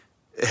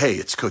Hey,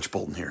 it's Coach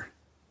Bolton here.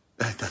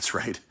 That's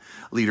right,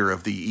 leader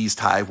of the East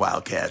High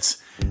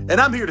Wildcats. And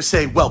I'm here to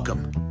say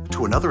welcome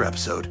to another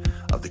episode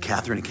of the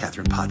Catherine and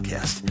Catherine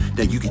podcast.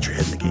 Now you get your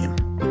head in the game.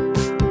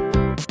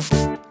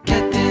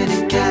 Catherine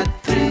and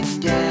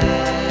Catherine,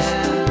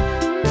 yeah.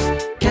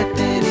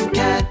 Catherine and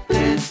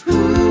Catherine,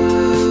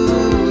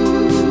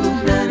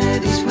 ooh. None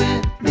of these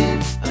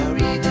women are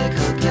either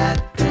called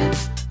Catherine.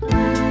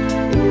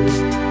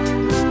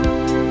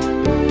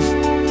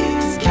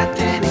 It's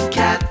Catherine and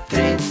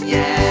Catherine,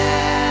 yeah.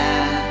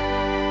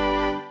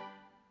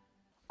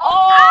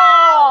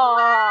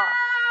 Oh!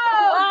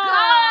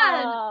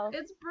 God!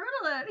 It's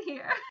brutal out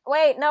here.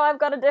 Wait, no, I've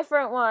got a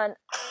different one.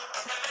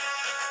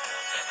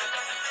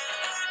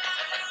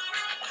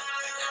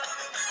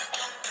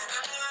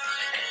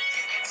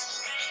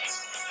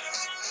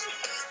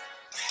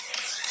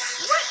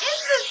 What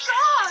is this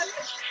song?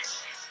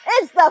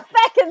 It's the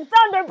feckin'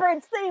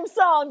 Thunderbirds theme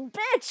song,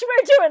 bitch!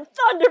 We're doing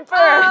Thunderbirds!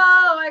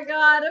 Oh my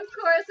god, of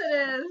course it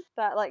is.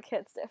 That,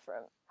 hits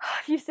different.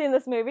 Have you seen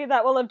this movie?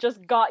 That will have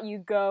just got you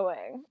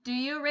going. Do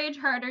you rage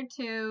harder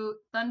to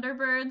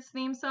Thunderbirds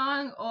theme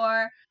song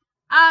or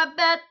I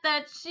bet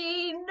that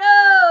she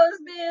knows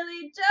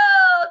Billy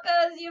Joel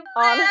cause you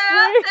better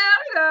Honestly?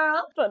 down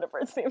girl?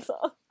 Thunderbirds theme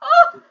song.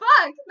 Oh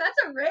fuck, that's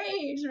a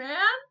rage, man.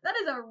 That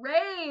is a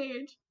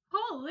rage.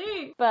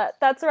 Holy. But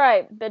that's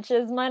right,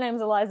 bitches. My name's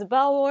Eliza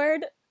Bellward.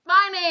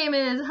 My name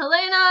is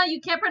Helena, you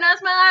can't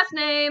pronounce my last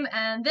name,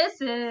 and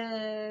this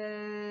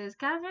is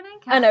Catherine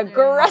and An Catherine.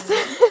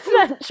 aggressive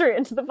entry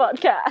into the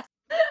podcast.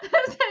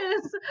 This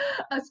is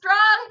a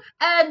strong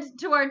end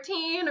to our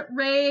teen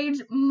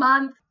rage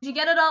month. Did you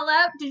get it all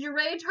out? Did you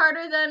rage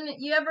harder than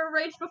you ever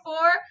raged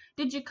before?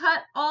 Did you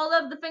cut all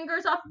of the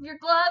fingers off of your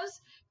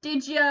gloves?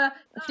 Did you Yell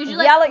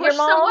at your push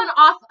mom? someone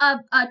off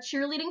a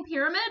cheerleading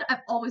pyramid?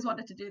 I've always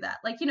wanted to do that.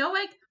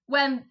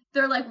 When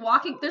they're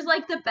walking, there's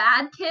the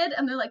bad kid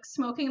and they're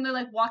smoking and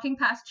they're walking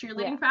past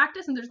cheerleading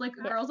practice and there's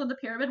girls on the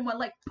pyramid and one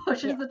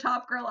pushes the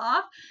top girl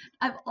off.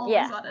 I've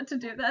always wanted to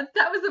do that.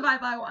 That was the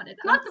vibe I wanted.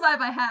 Not the vibe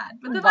I had,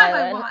 but the vibe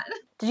I want.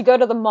 Did you go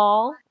to the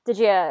mall? Did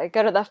you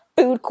go to the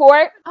food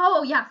court?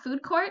 Oh yeah,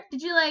 food court.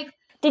 Did you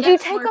Did get you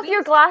take off Slurpees?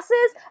 your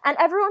glasses and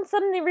everyone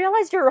suddenly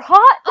realized you're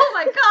hot? Oh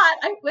my god,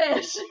 I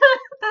wish.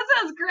 That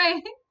sounds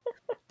great.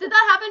 Did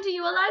that happen to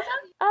you, Eliza?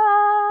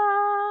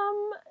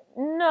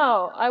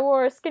 No. I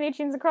wore skinny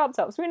jeans and crop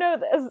tops. We know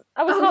this.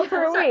 I was Oh, hot yeah,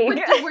 for a sorry.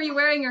 week. Were you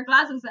wearing your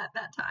glasses at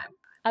that time?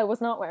 I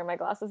was not wearing my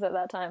glasses at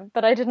that time,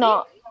 but I did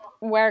not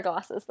wear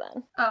glasses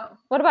then. Oh.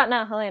 What about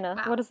now, Helena?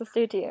 Wow. What does this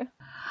do to you?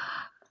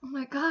 Oh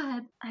my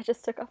god. I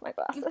just took off my You've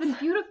glasses. been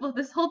beautiful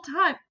this whole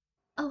time.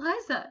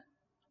 Eliza,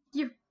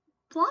 you're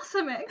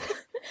blossoming.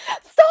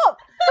 Stop!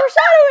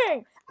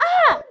 Foreshadowing!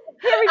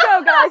 Here we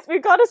go, guys. We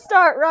gotta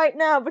start right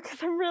now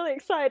because I'm really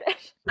excited.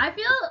 I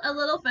feel a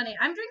little funny.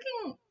 I'm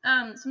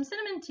drinking some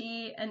cinnamon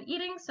tea and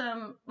eating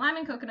some lime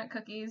and coconut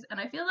cookies, and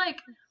I feel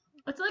like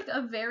it's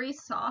a very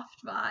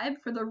soft vibe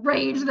for the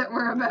rage that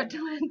we're about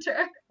to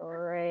enter.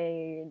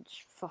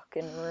 Rage.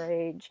 Fucking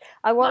rage.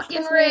 I watched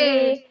Fucking this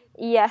rage.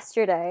 movie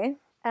yesterday,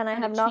 and I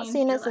And have it not changed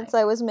seen your it since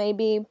life. I was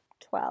maybe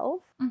 12.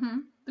 Mm-hmm.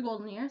 The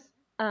golden years.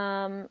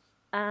 And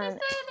These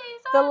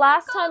the are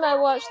last time I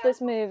golden watched years.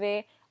 this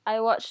movie, I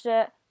watched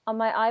it on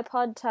my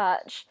iPod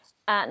Touch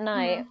at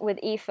night with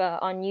Aoife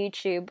on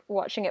YouTube,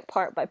 watching it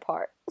part by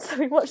part. So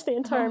we watched the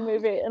entire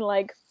movie in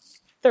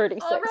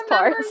 36 remember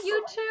parts.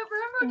 YouTube?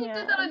 Remember when you Yeah.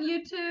 did that on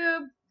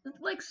YouTube?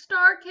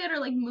 Star Kid or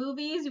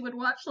movies, you would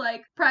watch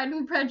Pride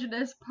and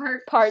Prejudice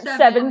Part 7.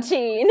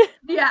 17.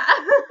 Yeah.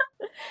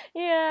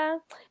 Yeah,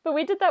 but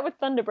we did that with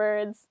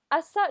Thunderbirds.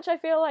 As such, I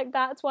feel like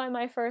that's why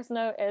my first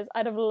note is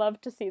I'd have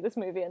loved to see this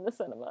movie in the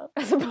cinema,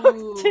 as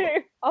opposed Ooh.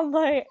 to on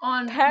my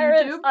On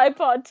parents' YouTube.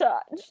 iPod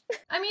Touch.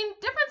 I mean,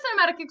 different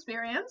cinematic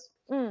experience.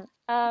 One's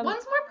One's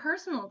more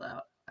personal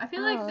though. I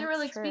feel like they were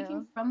that's true.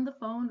 speaking from the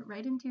phone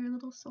right into your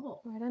little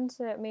soul. right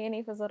into me and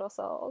Aoife's little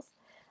souls.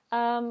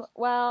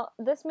 Well,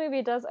 this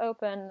movie does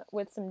open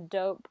with some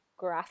dope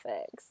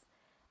graphics.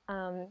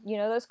 You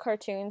know those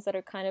cartoons that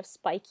are kind of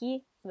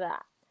spiky?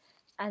 That.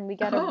 And we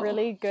get a Oh.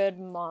 really good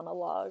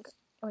monologue,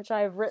 which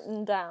I've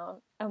written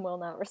down and will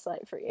now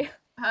recite for you.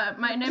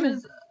 My name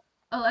is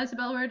Eliza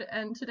Bellward,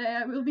 and today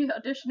I will be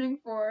auditioning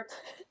for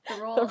the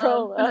role, The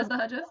role of Vanessa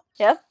Hudgens.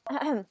 Yes?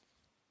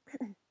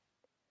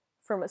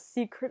 From a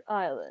secret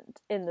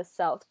island in the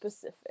South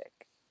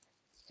Pacific,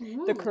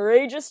 the Ooh.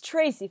 courageous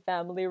Tracy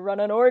family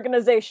run an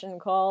organization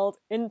called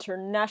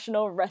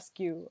International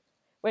Rescue.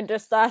 When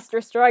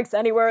disaster strikes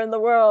anywhere in the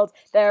world,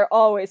 they are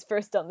always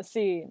first on the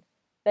scene.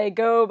 They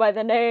go by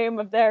the name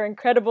of their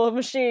incredible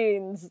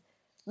machines,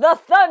 the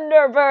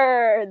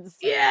Thunderbirds!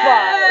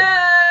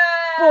 Yeah!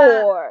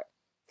 5, 4,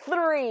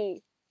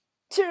 3,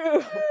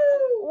 2,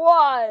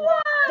 1.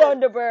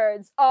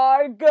 Thunderbirds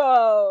are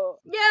go!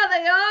 Yeah,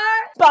 they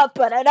are!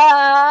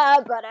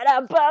 Ba-ba-da-da,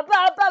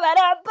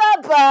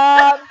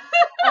 ba-da-da-ba-ba-ba-ba-da-ba-ba.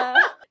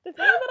 The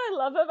thing that I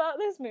love about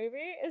this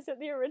movie is that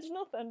the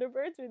original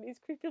Thunderbirds were these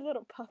creepy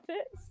little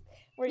puppets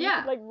where you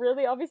Yeah. could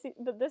really obviously,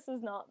 but this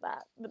is not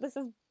that. But this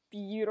is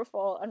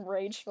beautiful and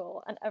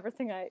rageful and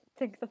everything I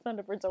think the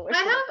Thunderbirds always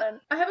should have been.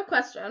 I have a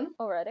question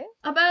Already?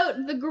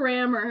 about the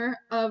grammar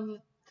of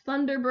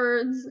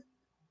Thunderbirds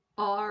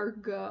are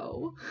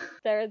go.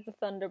 They're the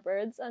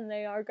Thunderbirds and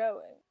they are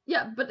going.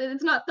 Yeah, but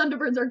it's not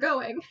Thunderbirds are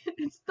going.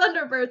 It's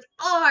Thunderbirds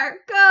are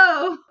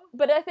go.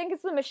 But I think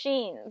it's the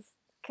machines.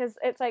 Because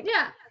it's like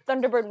Yeah.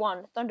 Thunderbird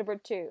 1,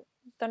 Thunderbird 2,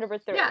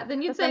 Thunderbird 3. Yeah,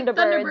 then you'd The say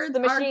Thunderbirds the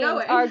machines are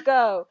going. are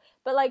go.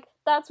 But like,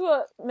 that's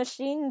what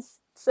machines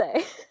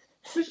say.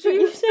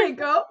 Machines say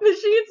go.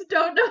 Machines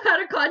don't know how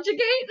to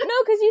conjugate. No,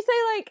 because you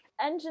say like,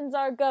 engines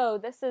are go,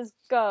 this is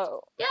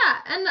go.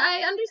 Yeah, and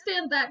I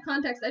understand that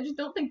context. I just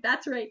don't think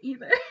that's right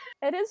either.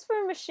 It is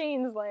for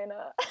machines,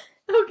 Lena.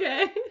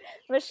 Okay.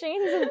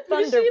 Machines and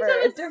Machines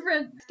Thunderbirds. have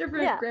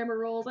different Yeah. grammar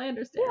roles. I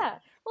understand. Yeah.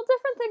 Well,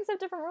 different things have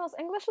different rules.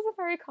 English is a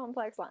very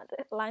complex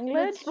language.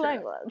 That's true.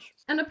 Language.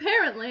 And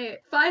apparently,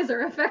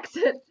 Pfizer affects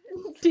it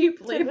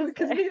deeply To this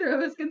because day. neither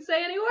of us can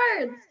say any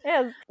words.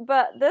 Yes,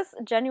 but this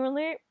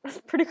genuinely is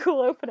pretty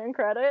cool opening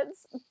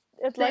credits.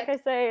 It's like I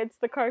Sick. say, it's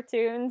the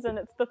cartoons and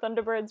it's the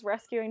Thunderbirds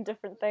rescuing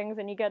different things,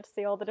 and you get to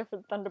see all the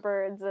different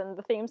Thunderbirds, and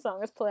the theme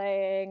song is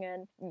playing,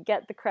 and you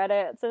get the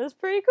credits, and it's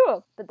pretty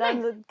cool. But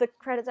then the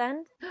credits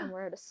end, and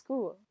we're at a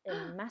school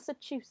in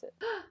Massachusetts.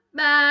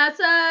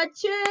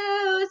 Massachusetts,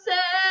 the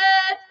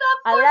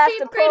 14th I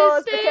left a greatest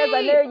pause state. because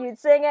I knew you'd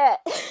sing it.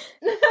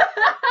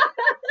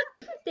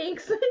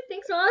 Thanks,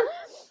 Mom.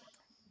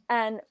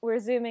 And we're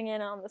zooming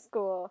in on the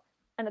school,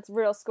 and it's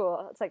real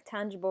school. It's like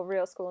tangible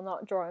real school,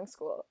 not drawing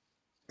school.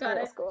 Got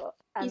Real it. school.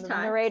 And East the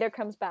High. narrator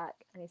comes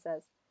back and he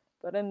says,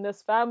 "But in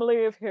this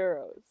family of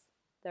heroes,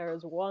 there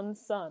is one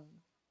son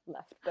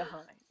left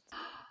behind."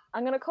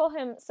 I'm gonna call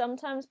him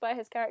sometimes by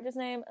his character's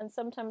name and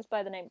sometimes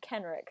by the name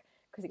Kenrick,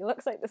 because he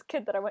looks like this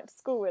kid that I went to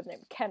school with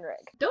named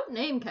Kenrick. Don't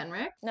name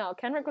Kenrick. No,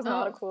 Kenrick was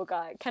not a Oh. cool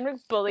guy.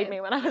 Kenrick bullied Okay.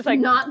 me when I was like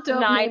Not don't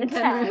 9 name and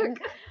 10.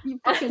 Kenrick. You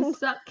fucking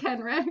suck,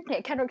 Kenrick.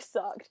 Yeah, Kenrick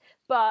sucked.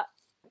 But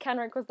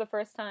Kenrick was the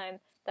first time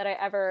that I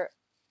ever,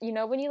 you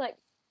know, when you like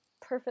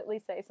perfectly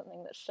say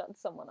something that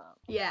shuts someone up.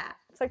 Yeah.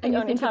 It's like the And you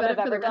only think time about I've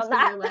it for the ever rest done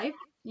that. of your life?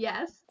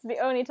 Yes. It's the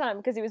only time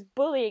because he was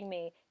bullying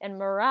me in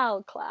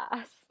morale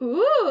class.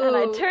 Ooh. And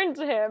I turned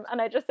to him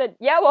and I just said,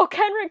 "Yeah, well,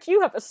 Kenrick,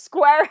 you have a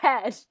square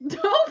head."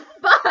 Oh,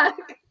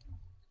 fuck!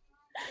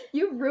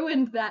 You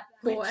ruined that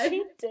Which boy.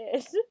 he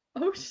did.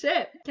 Oh,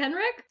 shit.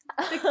 Kenrick?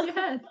 Fix your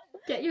head.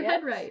 Get your Yeah.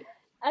 head right.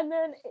 And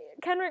then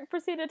Kenrick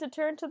proceeded to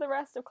turn to the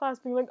rest of class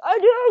being like, I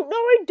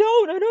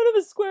don't have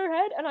a square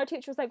head. And our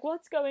teacher was like,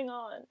 "What's going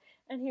on?"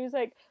 And he was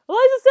like,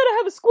 "Eliza said I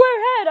have a square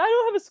head. I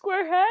don't have a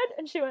square head."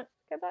 And she went,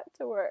 "Get back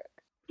to work."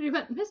 You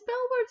went, Miss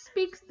Bellward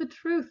speaks the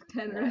truth,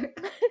 Kenrick.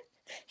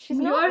 She's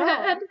not Your wrong.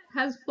 head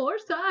has 4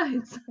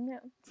 sides. Yeah.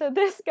 So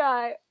this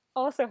guy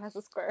also has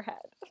a square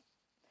head.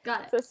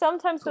 Got it. So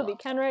sometimes he'll be Cool.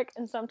 Kenrick,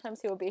 and sometimes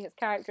he will be his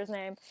character's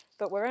name.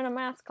 But we're in a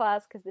maths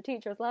class because the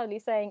teacher is loudly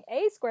saying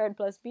A squared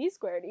plus B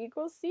squared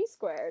equals C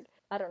squared.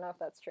 I don't know if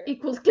that's true.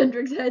 Equals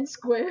Kendrick's head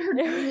squared.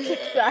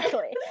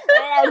 Exactly.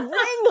 Yeah, zing,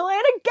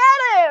 way to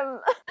get him!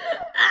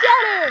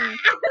 Get him!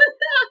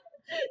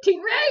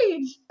 Teen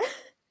Rage!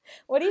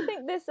 What do you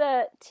think this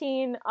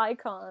Teen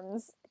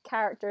Icon's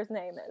character's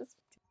name is?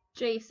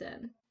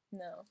 Jason.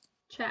 No.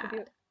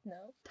 Chad.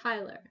 No.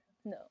 Tyler.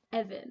 No.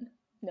 Evan.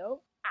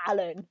 No.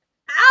 Alan.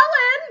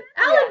 Alan!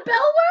 Alan Yeah.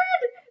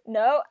 Bellward?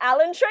 No.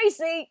 Alan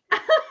Tracy!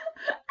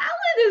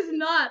 Alan is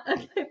not a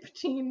hip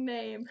teen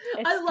name.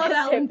 It's I love this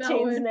Alan hip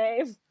teen's Bellward.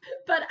 name.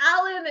 But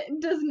Alan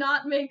does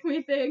not make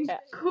me think Yeah.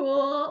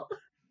 cool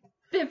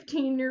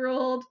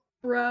 15-year-old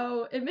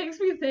bro. It makes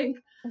me think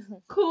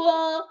Mhm.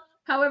 cool,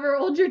 however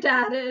old your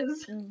dad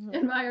is, Mhm.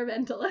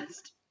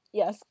 environmentalist.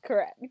 Yes,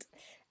 correct.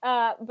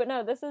 But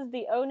no, this is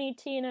the only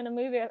teen in a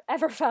movie I've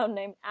ever found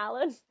named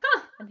Alan.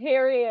 Huh. And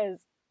here he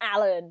is,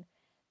 Alan.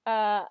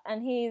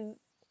 And he's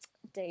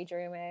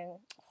daydreaming.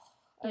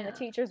 And Yeah. the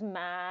teacher's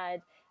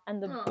mad.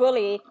 And the Aw.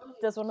 bully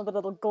does one of the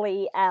little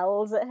glee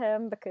L's at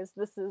him because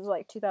this is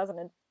like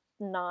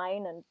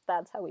 2009 and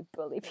that's how we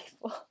bully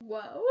people.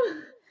 Whoa.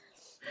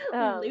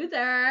 Um, Loser.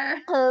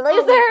 Loser! Oh,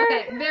 wait,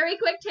 okay, very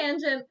quick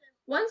tangent.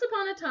 Once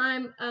upon a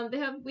time,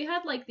 we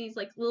had like these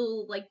like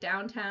little like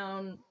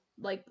downtown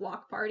like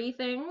block party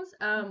things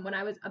when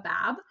I was a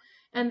bab,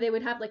 and they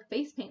would have like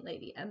face paint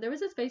lady, and there was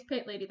this face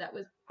paint lady that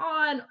was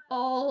on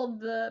all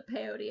the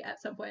peyote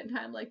at some point in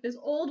time, like this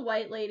old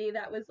white lady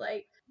that was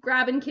like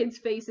grabbing kids'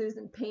 faces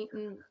and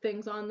painting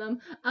things on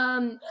them.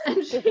 And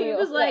she Reveal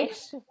was like,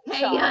 flesh.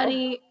 "Hey, Child.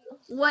 honey,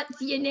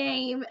 what's your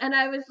name?" And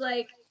I was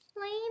like,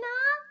 "Lena."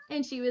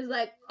 And she was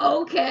like,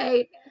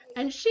 "Okay."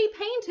 And she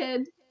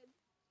painted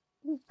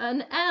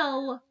an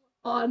L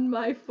on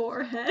my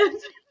forehead.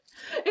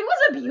 It was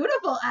a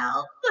beautiful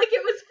L. Like,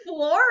 it was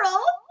floral,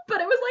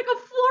 but it was like a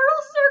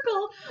floral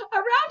circle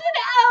around an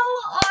L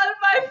on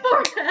my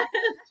forehead.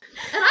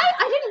 And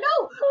I didn't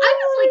know. I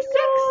was like 6,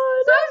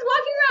 so I was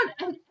walking around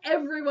and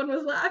everyone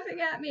was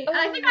laughing at me. me. And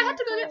I think I had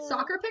to go get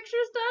soccer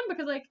pictures done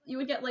because, like, you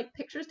would get, like,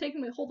 pictures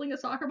taken with holding a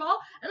soccer ball,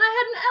 and I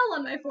had an L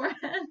on my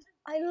forehead.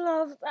 I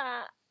love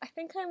that. I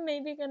think I'm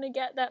maybe gonna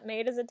get that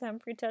made as a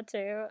temporary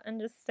tattoo and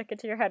just stick it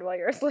to your head while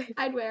you're asleep.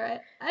 I'd wear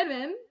it. I'm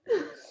in.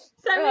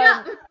 Sign me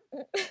up.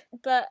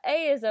 But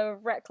A is a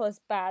reckless,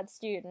 bad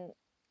student.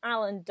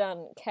 Alan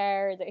doesn't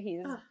care that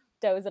he's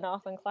dozing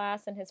off in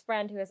class, and his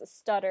friend who has a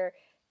stutter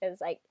is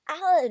like,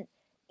 Alan,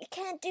 you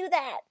can't do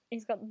that.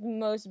 He's got the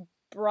most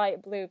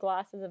bright blue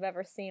glasses I've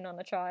ever seen on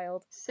a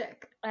child.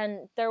 Sick.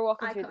 And they're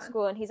walking through the Icon.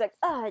 school, and he's like,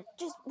 I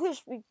just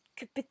wish we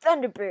could be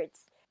Thunderbirds.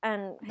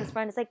 And his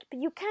friend is like, but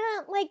you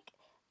can't, like,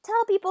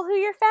 tell people who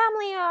your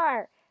family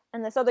are.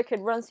 And this other kid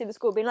runs through the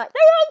school being like,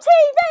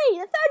 they're on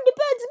TV! The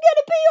Thunderbirds are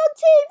gonna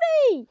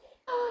be on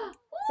TV!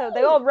 So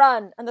they all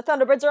run, and the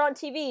Thunderbirds are on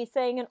TV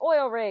saying an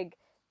oil rig.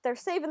 They're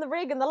saving the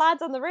rig and the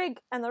lads on the rig,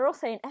 and they're all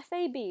saying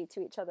FAB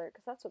to each other,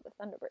 because that's what the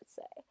Thunderbirds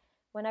say.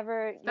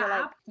 Whenever you're like,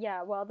 Fab.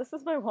 yeah, well, this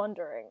is my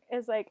wondering,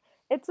 is like,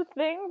 it's a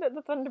thing that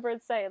the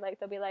Thunderbirds say, like,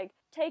 they'll be like,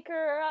 take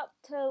her up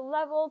to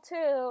level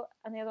 2,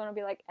 and the other one will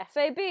be like,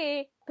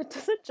 FAB, but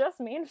does it just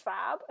mean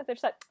fab? And they're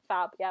just like,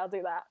 fab, yeah, I'll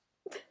do that.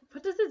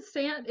 What does it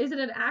stand? Is it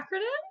an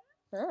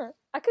acronym?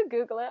 I could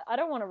Google it. I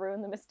don't want to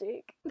ruin the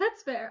mystique.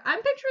 That's fair. I'm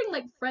picturing,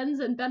 like, friends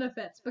and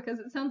benefits because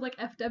it sounds like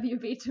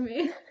FWB to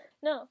me.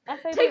 No,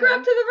 FAB. Take her man.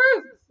 up to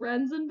the roof!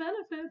 Friends and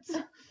benefits.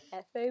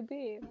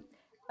 FAB.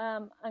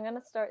 I'm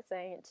gonna start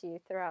saying it to you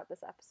throughout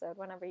this episode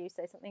whenever you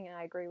say something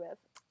I agree with.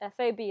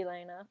 FAB,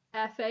 Lena.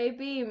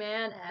 FAB,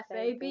 man.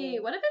 FAB.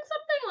 What if it's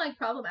something, like,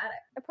 problematic?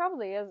 It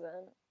probably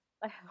isn't.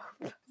 I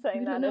hope saying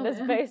We that don't it know, is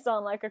man. based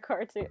on like a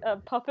cartoon, a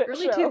puppet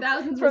Early show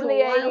 2000s was from a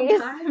the wild 80s.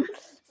 time.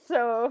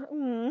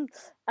 So,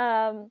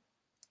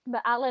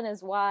 but Alan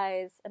is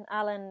wise, and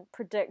Alan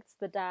predicts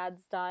the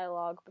dad's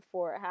dialogue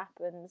before it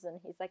happens, and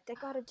he's like, they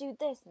gotta do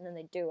this, and then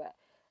they do it.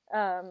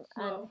 And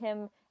Whoa.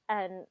 him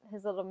and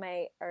his little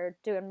mate are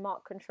doing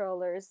mock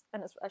controllers,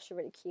 and it's actually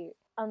really cute.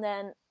 And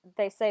then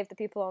they save the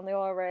people on the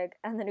oil rig,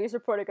 and the news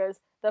reporter goes,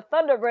 the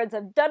Thunderbirds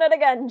have done it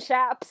again,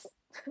 chaps!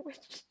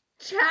 Which,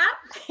 Chap?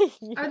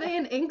 yeah. Are they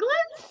in England?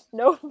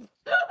 No.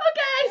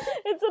 Okay!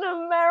 It's an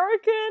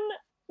American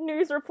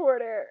news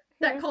reporter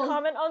That whose calls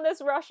comment on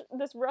this Russian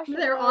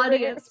their oil rig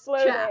audience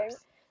exploding chaps.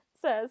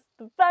 says,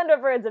 the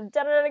Thunderbirds have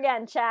done it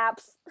again,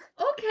 chaps!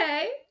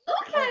 Okay.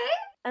 Okay.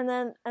 And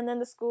then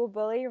the school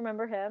bully, you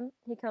remember him?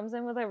 He comes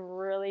in with a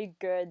really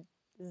good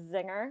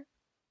zinger.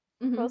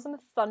 Mhm. Calls them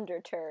Thunder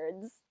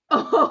Turds.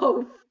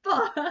 Oh,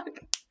 fuck.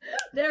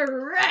 They're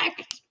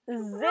wrecked.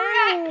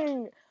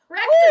 Zing!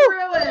 Wrecked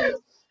Woo! and ruined.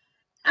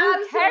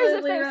 Who cares if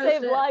Absolutely they've saved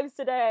roasted. lives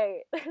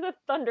today? They're the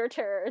Thunder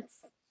Turds.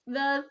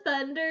 The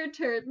Thunder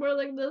Turds. More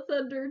like the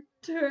Thunder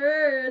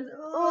Turds.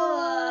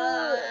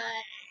 Ugh.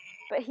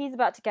 But he's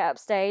about to get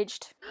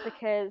upstaged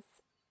because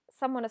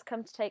someone has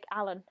come to take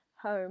Alan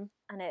home,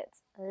 and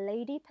it's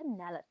Lady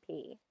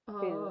Penelope,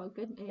 Oh,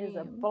 good name. is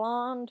a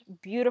blonde,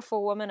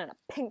 beautiful woman in a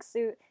pink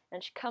suit,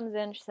 and she comes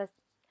in, she says,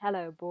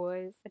 hello,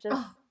 boys, which is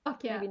Oh,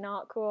 fuck yeah. maybe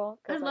not cool,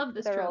 I because love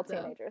this they're all trope,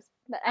 though. teenagers.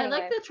 But I anyway,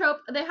 like the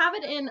trope. They have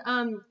it in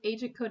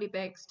Agent Cody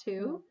Banks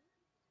too,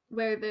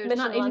 where there's Mission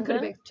not Agent Cody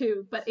London. Banks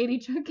 2, but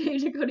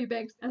Agent Cody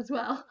Banks as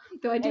well.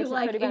 Though I do Agent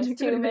like Cody Banks Agent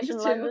 2, Cody Banks Mission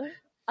 2. London.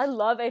 I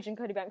love Agent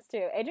Cody Banks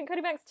 2. Agent Cody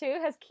Banks 2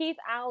 has Keith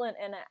Allen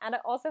in it, and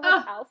it also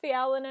has Alfie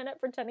Allen in it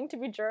pretending to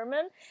be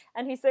German,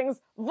 and he sings,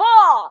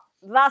 Va!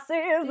 Das ist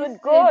It's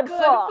good good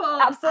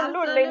for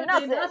absolutely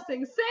nothing.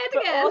 Say it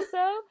But again.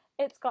 also,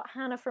 it's got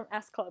Hannah from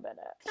S Club in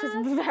it,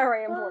 which is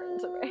very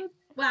important to me.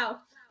 Wow.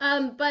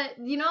 But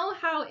you know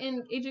how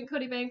in Agent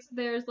Cody Banks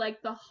there's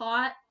like the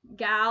hot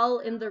gal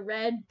in the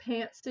red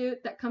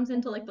pantsuit that comes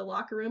into like the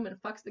locker room and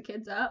fucks the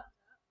kids up?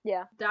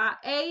 Yeah. That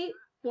A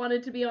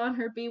wanted to be on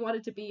her, B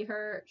wanted to be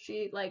her.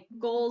 She like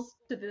goals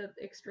to the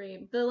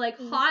extreme. The like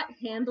hot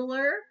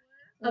handler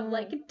of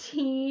like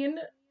teen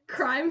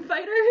crime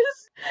fighters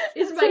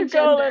is That's my your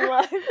goal in gender.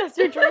 life. That's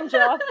your dream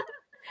job.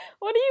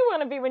 What do you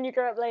want to be when you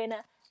grow up,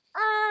 Lena?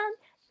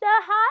 The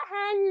hot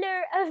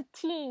handler of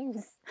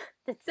teens.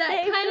 That That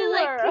saved kind the of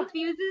like world.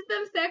 confuses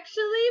them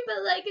sexually,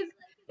 but like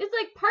it's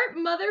like part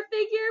mother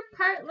figure,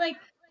 part like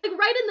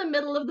right in the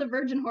middle of the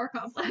virgin whore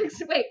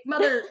complex. Wait,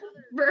 mother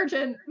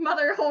virgin,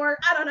 mother whore.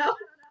 I don't know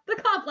the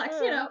complex,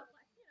 you know.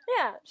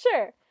 Yeah,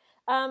 sure.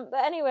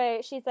 But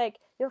anyway, she's like,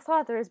 your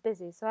father is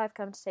busy, so I've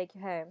come to take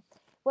you home.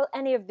 Will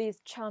any of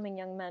these charming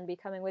young men be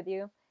coming with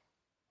you?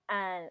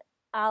 And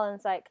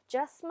Alan's like,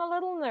 just my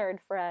little nerd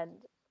friend.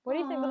 What do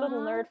you think the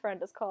little Aw. nerd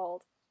friend is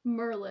called?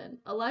 Merlin,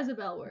 Eliza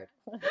Bellward.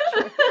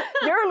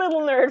 Your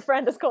little nerd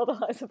friend is called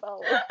Eliza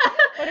Bellwood.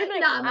 What do you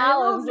think Nah, my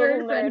Alan's little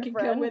little nerd friend nerd can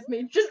friend? come with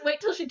me. Just wait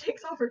till she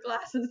takes off her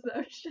glasses,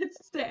 though. Shit's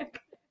sick.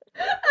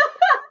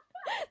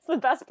 It's the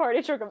best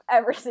party trick I've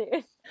ever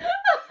seen.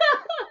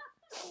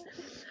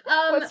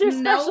 What's your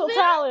special Melvin?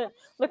 talent?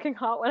 Looking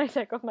hot when I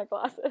take off my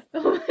glasses.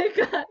 Oh my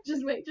god!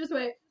 Just wait.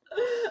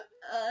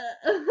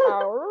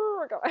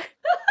 Oh, God.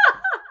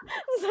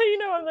 So you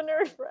know I'm the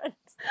nerd friend.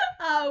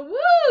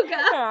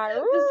 Wooga!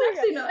 The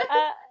sexy noise.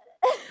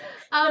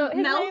 No, his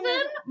name Melvin,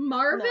 is-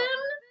 Marvin,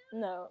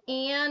 No.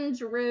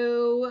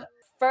 Andrew,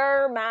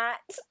 Fermat.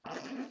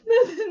 That's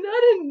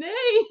not a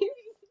name.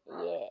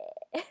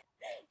 Yeah.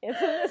 It's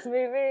in this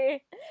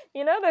movie.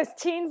 You know those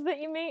teens that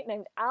you meet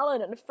named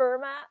Alan and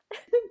Fermat?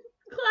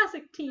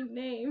 Classic team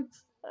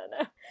names. I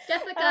know.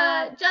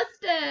 Jessica,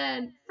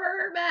 Justin,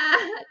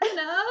 Furbat, you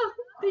know,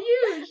 the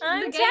huge.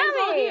 I'm The gang's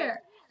all Tammy.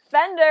 here.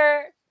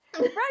 Fender,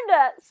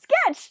 Brenda,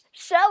 Sketch,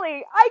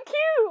 Shelly, IQ,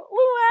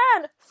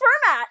 Luann,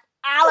 Fermat,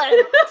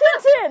 Alan,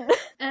 Tintin.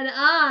 And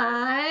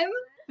I'm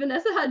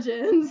Vanessa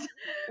Hudgens.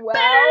 Well,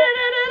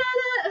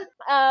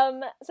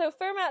 so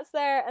Fermat's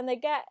there, and they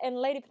get in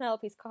Lady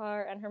Penelope's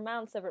car, and her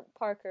manservant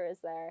Parker is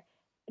there.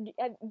 Do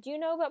you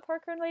know about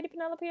Parker and Lady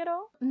Penelope at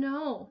all?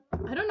 No,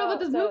 I don't know about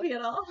this movie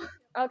at all.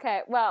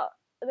 Okay, well,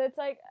 it's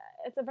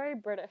a very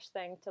British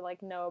thing to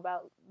like know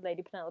about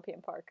Lady Penelope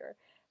and Parker,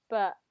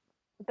 but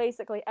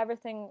basically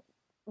everything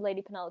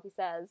Lady Penelope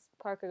says,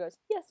 Parker goes,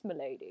 "Yes,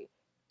 m'lady."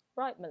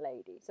 Right,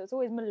 m'lady. So it's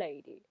always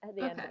m'lady at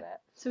the end of it.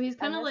 So he's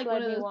kind of And like this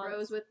one of lady those wants-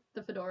 bros with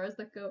the fedoras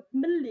that go,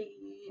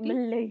 "M'lady."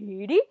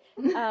 M'lady.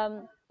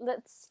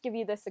 Let's give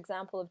you this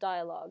example of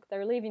dialogue.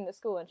 They're leaving the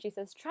school, and she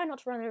says, "Try not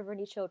to run over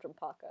any children,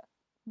 Parker."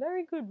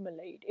 Very good,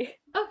 m'lady.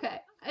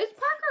 Okay, is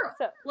Parker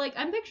So like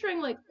I'm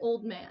picturing like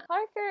old man?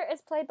 Parker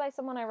is played by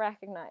someone I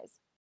recognize.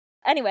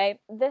 Anyway,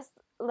 this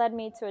led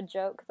me to a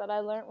joke that I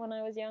learned when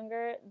I was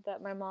younger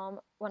that my mom,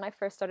 when I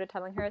first started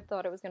telling her,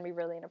 thought it was going to be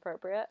really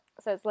inappropriate.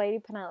 So it's Lady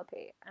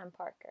Penelope and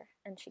Parker,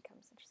 and she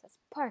comes and she says,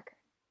 "Parker,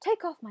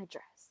 take off my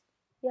dress."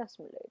 "Yes,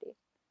 m'lady."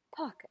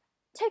 "Parker,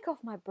 take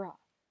off my bra."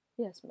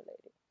 "Yes,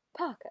 m'lady."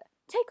 "Parker,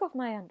 take off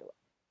my underwear."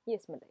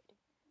 "Yes, m'lady."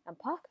 And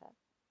Parker,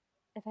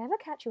 "If I ever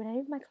catch you in any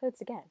of my clothes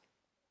again."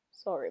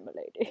 "Sorry,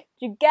 m'lady."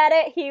 You get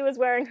it? He was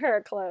wearing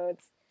her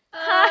clothes.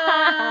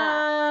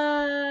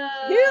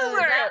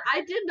 Humor!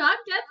 I did not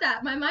get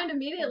that. My mind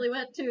immediately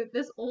went to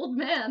this old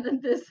man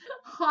and this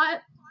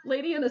hot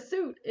lady in a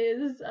suit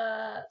is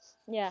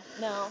Yeah,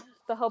 no.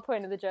 The whole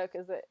point of the joke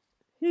is that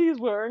he's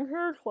wearing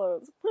her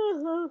clothes. How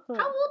old were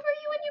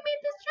you when you made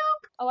this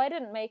joke? Oh, I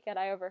didn't make it.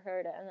 I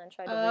overheard it and then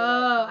tried to relay it to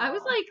Oh, my I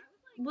was mom. like,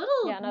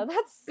 little Yeah, no,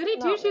 that's goody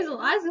not two shoes me.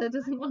 Eliza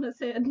doesn't want to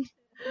say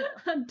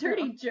a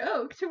dirty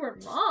joke to her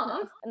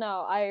mom.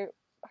 No, I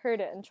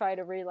heard it and tried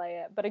to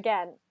relay it, but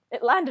again,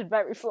 it landed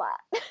very flat.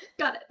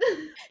 Got it.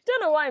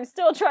 Don't know why I'm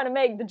still trying to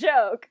make the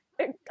joke.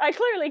 I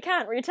clearly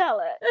can't retell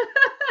it.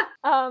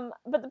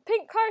 But the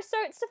pink car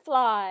starts to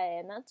fly,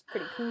 and that's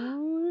pretty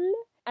cool.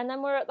 And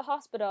then we're at the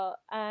hospital,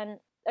 and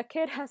a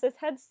kid has his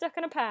head stuck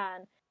in a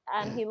pan,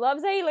 and he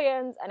loves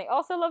aliens, and he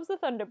also loves the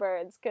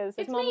Thunderbirds, because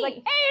his It's mom's me.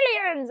 like,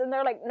 "Aliens!" And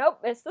they're like, "Nope,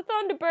 it's the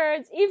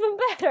Thunderbirds, even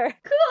better."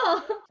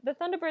 Cool. The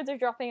Thunderbirds are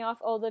dropping off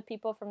all the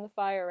people from the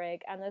fire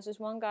rig, and there's this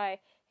one guy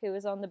who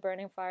is on the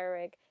burning fire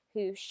rig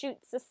who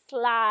shoots a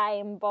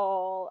slime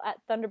ball at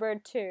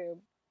Thunderbird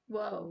 2.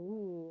 Whoa.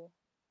 Ooh,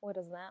 what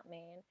does that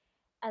mean?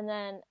 And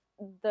then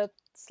the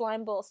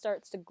slime ball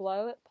starts to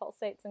glow, it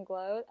pulsates and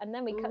glows, and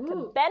then we cut to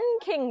Ooh. Ben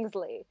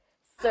Kingsley.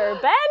 Sir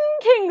Ben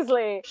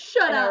Kingsley!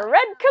 Shut in up. a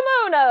red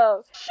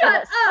kimono! Shut in a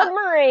up.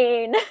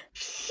 submarine!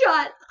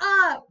 Shut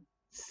up.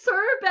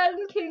 Sir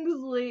Ben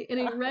Kingsley in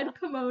a red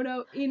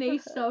kimono in a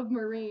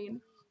submarine.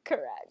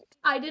 Correct.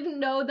 I didn't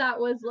know that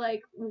was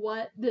like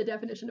what the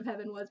definition of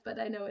heaven was, but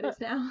I know it is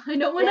now. I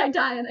know when I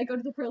die and I go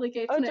to the pearly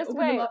gates Oh, and I just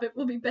open them wait. up, it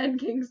will be Ben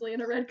Kingsley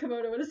in a red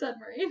kimono in a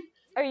submarine.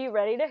 Are you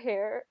ready to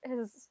hear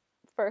his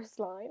first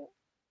line?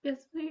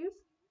 Yes, please.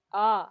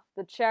 "Ah,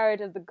 the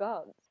chariot of the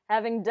gods.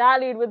 Having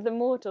dallied with the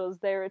mortals,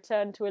 they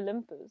return to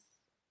Olympus.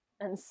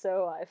 And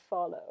so I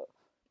follow."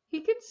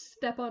 He could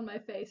step on my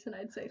face and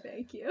I'd say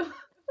thank you.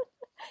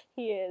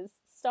 He is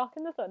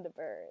stalking the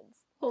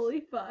Thunderbirds.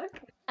 Holy fuck.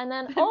 And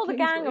then Ben all the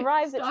gang Kingsley,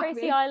 arrives at stalk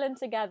Tracy me. Island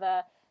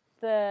together.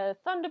 The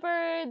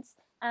Thunderbirds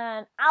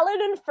and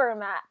Alan and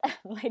Fermat,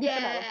 Lady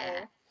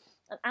Penelope.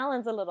 And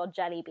Alan's a little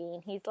jelly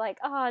bean. He's like,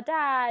 "Oh,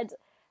 Dad,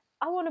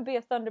 I want to be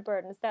a Thunderbird."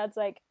 And his dad's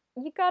like,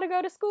 "You gotta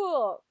go to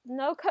school.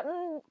 No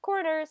cutting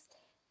corners."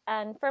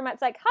 And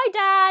Fermat's like, "Hi,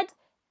 Dad."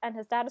 And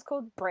his dad is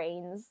called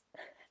Brains.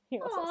 He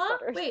also Aw,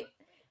 stutters. wait.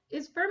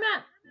 Is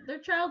Fermat their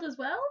child as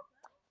well?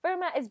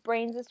 Fermat is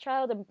Brains'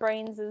 child, and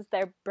Brains is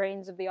their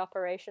brains of the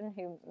operation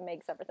who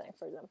makes everything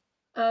for them.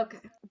 Okay.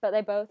 But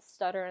they both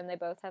stutter and they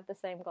both have the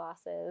same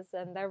glasses,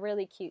 and they're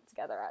really cute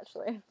together,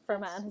 actually.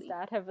 Fermat and his sweet.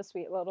 dad have a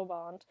sweet little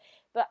bond.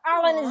 But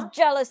Alan Aw. is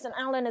jealous, and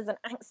Alan is an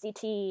angsty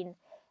teen.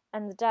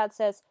 And the dad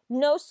says,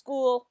 "No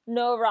school,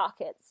 no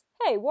rockets."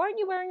 "Hey, why aren't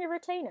you wearing your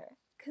retainer?"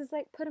 "'Cause,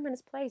 like, put him in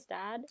his place,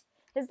 Dad."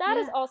 His dad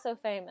is Yeah. also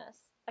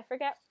famous. I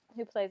forget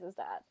who plays his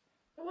dad.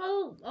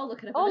 Well, I'll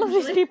look it up All of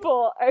eventually. these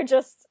people are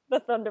just the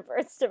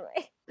Thunderbirds to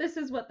me. This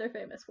is what they're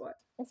famous for.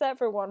 Except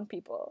for one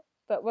people.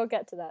 But we'll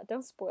get to that.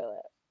 Don't spoil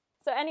it.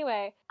 So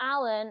anyway,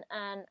 Alan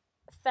and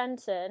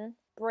Fenton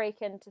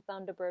break into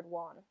Thunderbird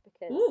 1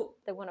 because Ooh.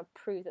 they want to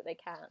prove that they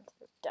can't.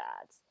 They're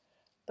dads.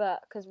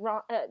 But because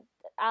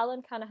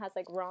Alan kind of has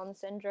like Ron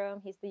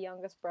syndrome. He's the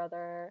youngest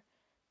brother.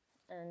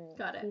 And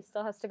Got it. he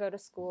still has to go to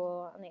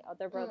school. And the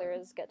other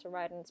brothers get to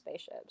ride in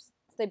spaceships.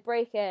 So they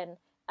break in.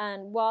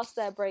 And whilst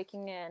they're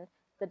breaking in,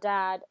 the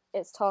dad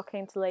is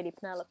talking to Lady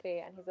Penelope.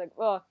 And he's like,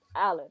 "Oh,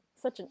 Alan,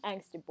 such an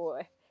angsty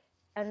boy.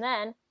 And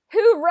then,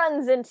 who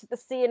runs into the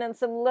scene in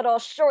some little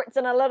shorts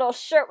and a little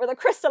shirt with a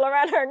crystal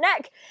around her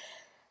neck?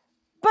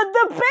 But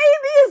the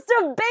babiest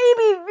of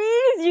baby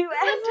V's you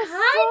ever The saw!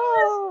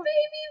 tiniest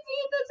baby V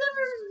that's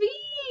ever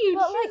V!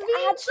 But, She's like,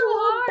 V'd so actual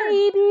hard.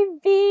 baby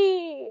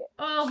V!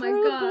 Oh my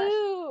True gosh.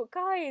 blue.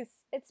 Guys,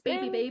 it's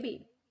Baby, been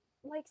baby.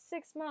 like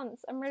 6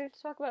 months. I'm ready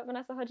to talk about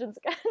Vanessa Hudgens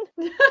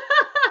again.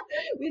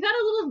 We've had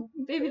a little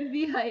baby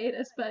V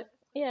hiatus, but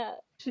Yeah.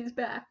 she's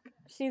back.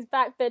 She's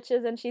back,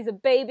 bitches, and she's a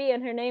baby,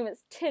 and her name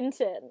is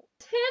Tintin.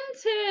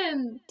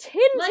 Tintin!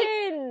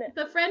 Tintin!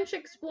 The French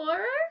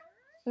explorer?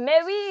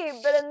 Maybe,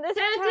 but in this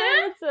Tintin?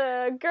 time, it's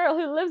a girl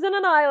who lives in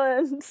an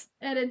island.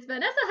 And it's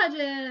Vanessa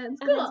Hudgens.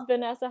 And it's Cool.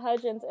 Vanessa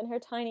Hudgens in her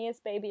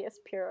tiniest,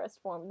 babyest,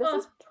 purest form. This Oh.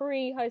 is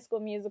pre-High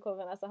School Musical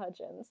Vanessa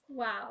Hudgens.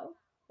 Wow.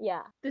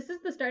 Yeah. This is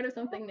the start of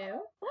something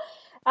new.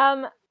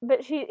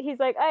 But he's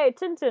like, hey,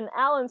 Tintin,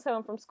 Alan's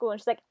home from school.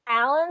 And she's like,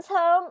 Alan's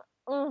home?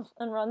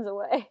 And runs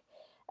away.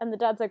 And the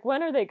dad's like,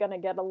 when are they gonna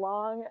get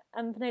along?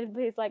 And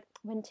Penelope's like,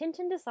 when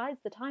Tintin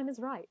decides the time is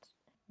right.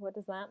 What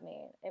does that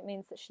mean? It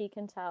means that she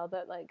can tell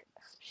that, like,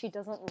 she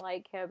doesn't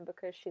like him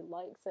because she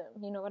likes him.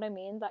 You know what I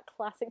mean? That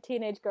classic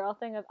teenage girl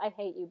thing of, I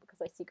hate you because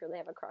I secretly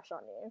have a crush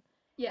on you.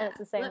 Yeah. it's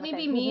the same Let me thing.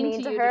 be He's mean, mean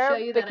to to you her to show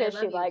you that I because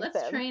love she you. likes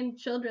Let's him. train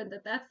children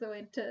that that's the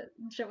way to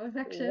show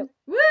affection.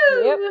 Yep.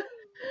 Woo!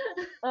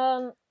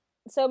 Yep.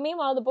 So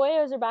meanwhile, the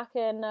boyos are back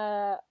in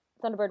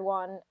Thunderbird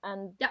 1,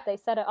 and Yep. they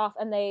set it off,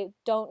 and they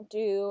don't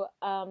do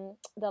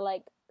the,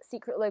 like,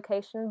 secret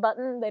location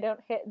button. They don't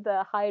hit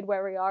the hide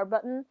where we are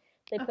button.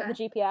 They put the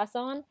GPS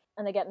on,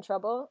 and they get in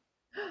trouble.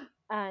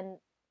 And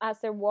as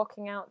they're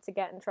walking out to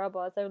get in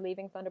trouble, as they're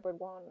leaving Thunderbird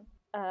 1,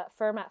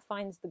 Fermat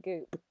finds the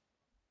goop.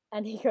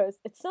 And he goes,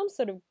 it's some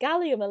sort of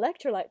gallium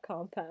electrolyte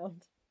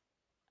compound.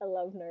 I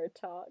love nerd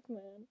talk,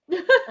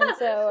 man. And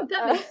so,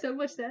 that makes so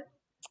much sense.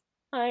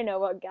 I know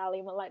what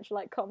gallium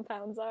electrolyte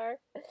compounds are.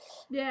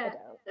 Yeah.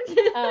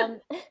 I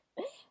don't.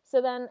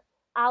 So then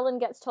Alan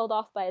gets told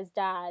off by his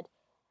dad,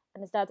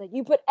 and his dad's like,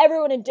 you put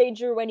everyone in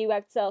danger when you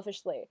act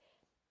selfishly.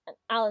 And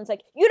Alan's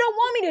like, you don't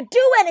want me to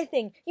do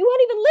anything! You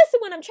won't even listen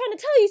when I'm trying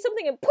to tell you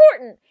something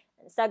important!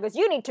 And his dad goes,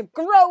 you need to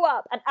grow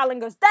up! And Alan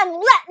goes, then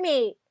let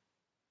me!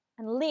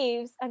 And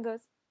leaves and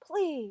goes,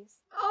 please.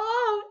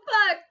 Oh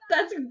fuck!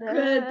 That's good.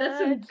 That's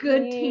some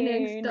good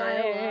teenage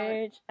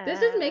dialogue.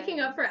 This is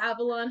making up for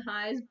Avalon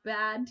High's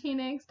bad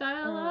teenage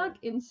dialogue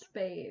in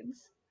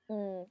spades.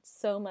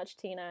 So much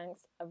teen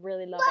angst. I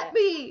really love Let it.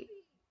 me!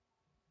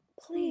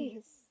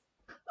 Please.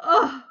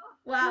 Oh,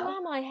 Who wow.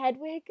 am I,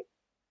 Hedwig?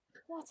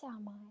 What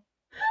am I?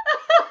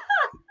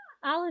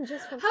 Alan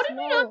just wants How to did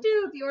we know. not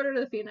do The Order of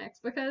the Phoenix?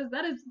 Because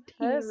that is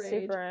teen That's rage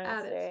super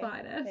at its angsty.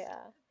 finest. Yeah.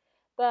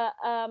 But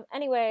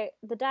anyway,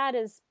 the dad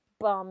is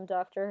bummed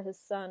after his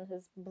son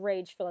has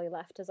ragefully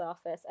left his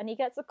office, and he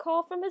gets a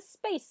call from his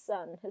space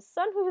son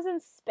who was in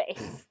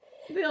space.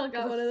 We all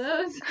got one of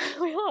those.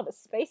 We all have a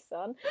space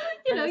son.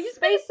 You And know, the you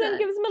space son son.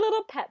 gives him a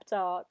little pep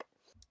talk.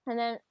 And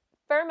then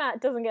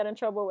Fermat doesn't get in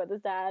trouble with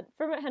his dad.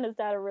 Fermat and his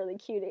dad are really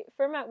cutie.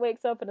 Fermat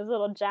wakes up in his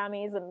little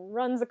jammies and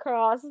runs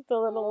across the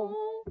little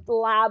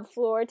lab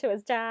floor to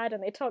his dad,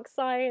 and they talk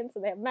science,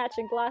 and they have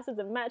matching glasses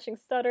and matching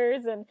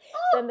stutters, and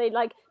then they,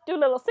 like, do a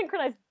little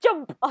synchronized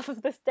jump off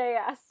of this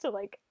dais to,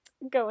 like,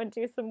 go and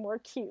do some more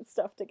cute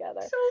stuff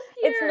together. So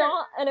cute. It's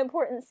not an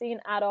important scene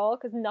at all,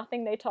 because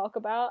nothing they talk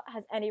about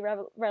has any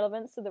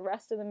relevance to the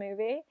rest of the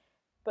movie,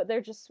 but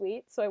they're just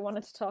sweet, so I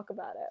wanted to talk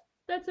about it.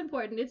 That's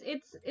important.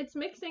 It's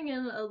mixing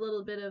in a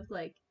little bit of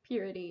like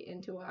purity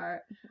into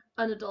our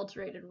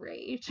unadulterated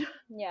rage.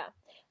 Yeah.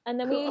 And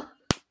then we Cool.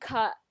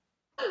 cut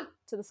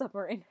to the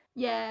submarine.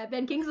 Yeah,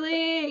 Ben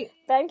Kingsley!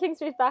 Ben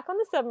Kingsley's back on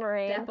the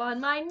submarine. Step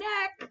on my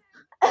neck!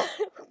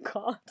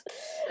 God.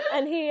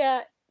 And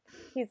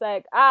he's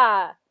like,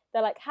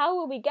 they're like, how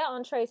will we get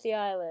on Tracy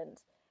Island?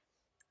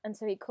 And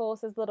so he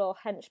calls his little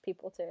hench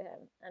people to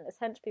him, and his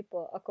hench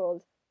people are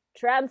called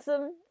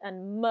Transom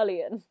and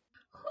Mullion.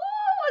 Who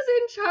was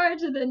in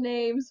charge of the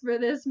names for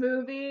this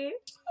movie?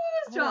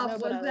 Whose I don't job know,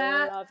 but was I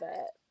that? love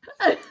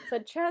it. So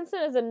Transom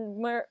is a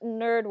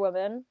nerd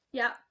woman,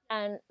 Yeah.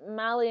 and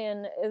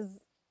Mallion is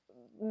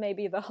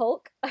maybe the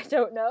Hulk. I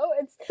don't know.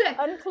 It's Sick.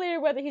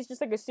 unclear whether he's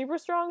just like a super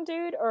strong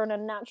dude or an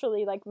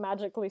unnaturally like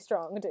magically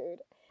strong dude.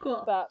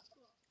 Cool. But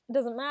it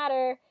doesn't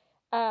matter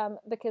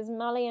because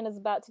Mallion is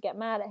about to get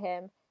mad at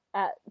him,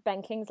 at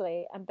Ben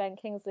Kingsley, and Ben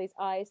Kingsley's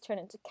eyes turn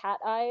into cat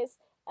eyes,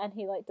 and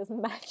he like does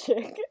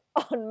magic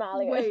on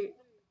Mallion.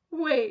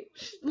 Wait.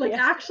 Like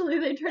Yeah. actually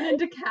they turn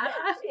into cat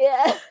eyes?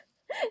 Yeah.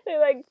 They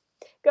like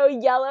go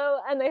yellow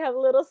and they have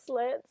little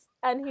slits,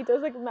 and he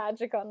does like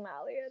magic on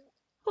Mallion.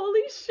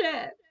 Holy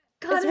shit.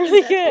 God, It's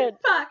really that's- good.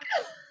 Fuck.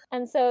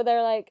 And so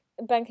they're like,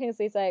 Ben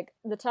Kingsley's like,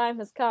 the time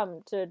has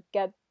come to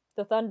get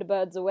the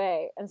Thunderbirds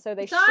away, and so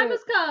they Time shoot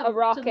has come a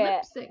rocket. to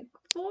lip sync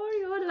for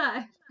your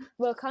life.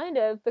 Well, kind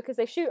of, because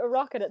they shoot a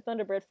rocket at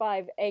Thunderbird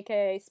 5,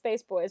 aka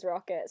Space Boy's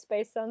rocket,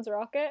 Space Sun's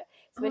rocket.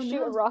 So they Oh,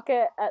 shoot a no.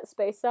 rocket at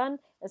Space Sun,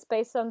 and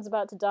Space Sun's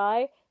about to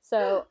die,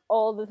 so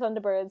all the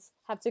Thunderbirds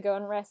have to go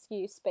and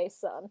rescue Space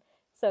Sun.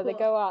 So they Cool.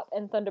 go up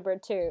in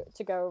Thunderbird 2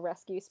 to go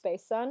rescue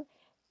Space Sun,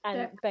 And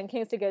There- Ben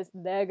Kingsley goes,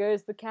 "There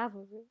goes the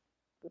cavalry,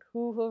 but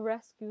who will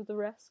rescue the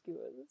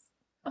rescuers?"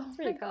 Oh It's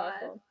really my god.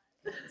 powerful.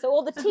 So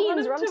all the I want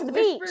teens him run to the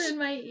whisper beach. in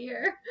my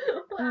ear.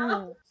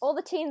 Wow. All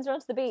the teens run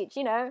to the beach.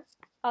 You know,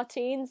 our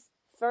teens: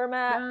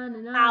 Fermat,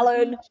 Running on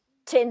Alan, beach.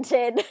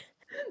 Tintin.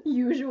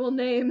 Usual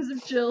names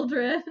of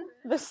children.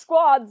 The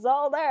squad's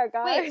all there,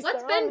 guys. Wait,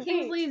 what's They're on Ben the beach.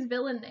 Kingsley's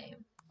villain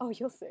name? Oh,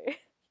 you'll see.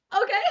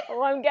 Okay.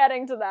 Oh, I'm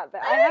getting to that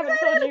bit. I I'm haven't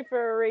told excited. you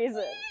for a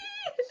reason.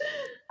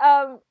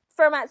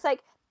 Fermat's like,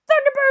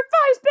 Thunderbird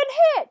 5's been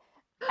hit!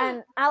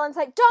 And Alan's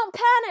like, don't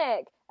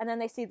panic! And then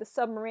they see the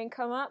submarine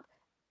come up,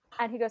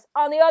 and he goes,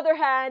 on the other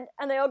hand,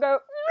 and they all go,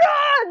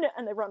 run!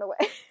 And they run away.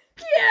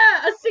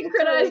 Yeah, a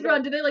synchronized good.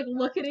 run. Do they like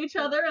look at each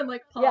other and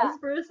like pause Yeah.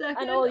 for a second?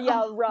 And all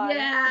yell, Oh, run.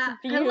 Yeah,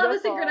 It's I love a beautiful.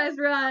 synchronized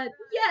run.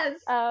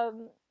 Yes.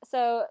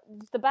 So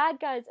the bad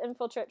guys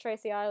infiltrate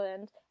Tracy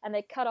Island, and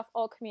they cut off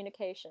all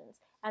communications,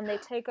 and they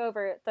take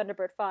over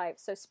Thunderbird 5.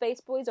 So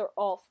Space Boys are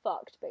all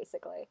fucked,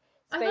 basically.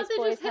 I Space thought they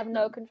Boys just hit have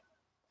no them. control.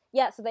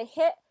 Yeah, so they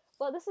hit.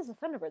 Well, this is the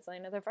Thunderbirds, I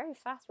know they're very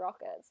fast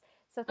rockets.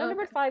 So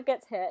Thunderbird Okay. 5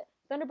 gets hit.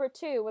 Thunderbird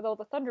 2, with all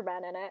the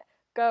Thundermen in it,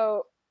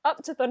 go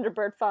up to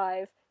Thunderbird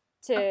 5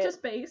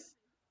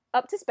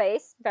 Up to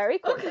space. very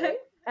quickly. Okay.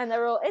 And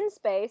they're all in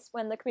space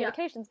when the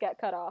communications get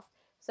cut off.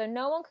 So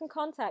no one can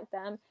contact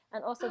them,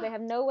 and also they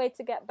have no way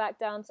to get back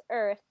down to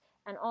Earth,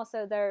 and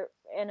also they're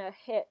in a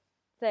hit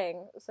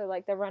thing, so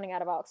like they're running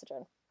out of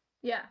oxygen.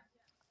 Yeah.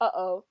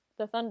 Uh-oh,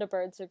 the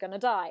Thunderbirds are gonna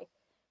die.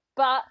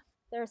 But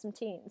there are some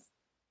teens.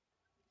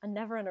 And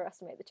never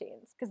underestimate the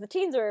teens, because the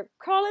teens are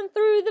crawling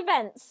through the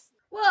vents.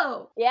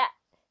 Whoa. Yeah,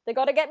 they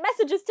gotta get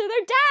messages to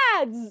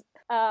their dads!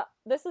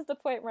 This is the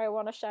point where I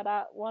want to shout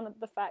out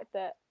the fact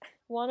that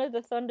one of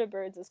the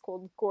Thunderbirds is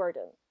called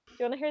Gordon. Do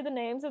you want to hear the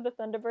names of the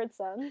Thunderbird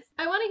sons?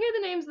 I want to hear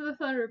the names of the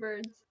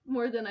Thunderbirds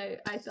more than I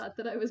thought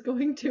that I was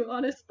going to,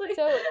 honestly.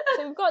 So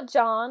we've got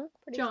John.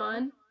 Pretty chill.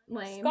 John.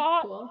 Lame.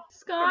 Scott. Cool. Pretty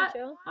Scott.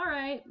 chill.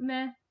 Alright.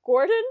 Meh.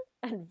 Gordon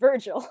and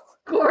Virgil.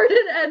 Gordon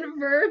and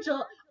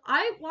Virgil.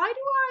 Why do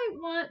I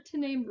want to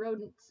name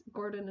rodents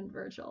Gordon and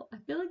Virgil? I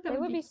feel like that They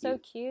would be cute. so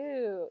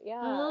cute.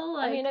 Yeah. A little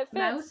like I mean, it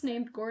mouse fits.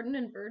 named Gordon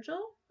and Virgil.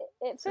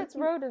 It so fits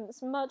cute.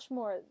 rodents much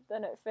more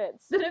than it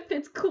fits Then it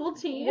fits cool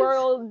teens.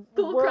 world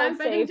Cool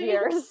crime-fighting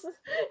saviors.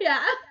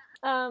 Yeah.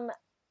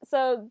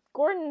 So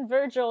Gordon,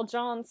 Virgil,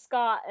 John,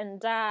 Scott,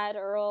 and Dad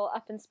are all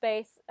up in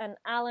space, and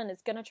Alan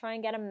is gonna try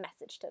and get a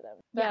message to them.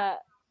 But Yeah.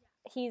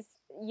 he's,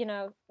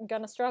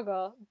 gonna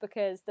struggle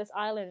because this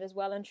island is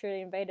well and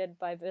truly invaded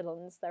by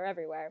villains. They're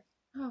everywhere.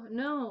 Oh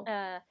no.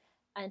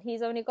 And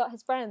he's only got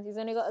his friends. He's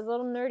only got his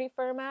little nerdy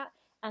Fermat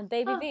and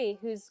Baby Oh. V,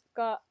 who's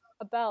got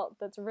a belt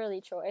that's really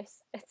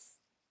choice. It's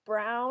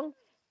brown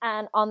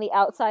and on the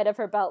outside of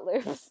her belt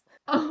loops.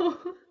 Oh,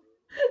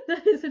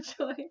 that is a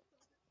choice.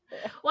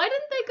 Yeah. Why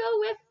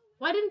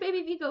didn't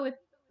Baby V go with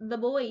the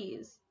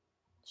boys?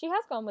 She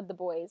has gone with the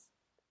boys.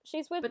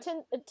 She's with But-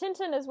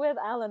 Tintin is with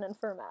Alan and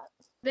Fermat.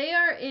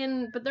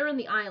 But they're in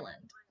the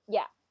island.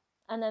 Yeah.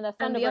 And then the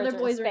And the Thunderbirds other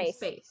boys are in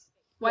space.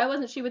 Why Yeah.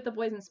 wasn't she with the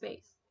boys in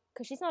space?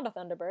 Because she's not a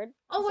Thunderbird.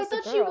 Oh, I She's just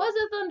a thought she girl. was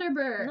a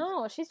Thunderbird.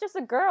 No, she's just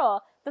a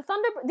girl.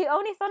 The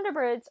only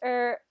Thunderbirds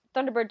are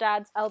Thunderbird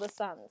Dad's eldest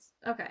sons.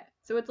 Okay,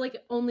 so it's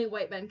like only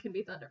white men can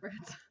be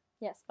Thunderbirds.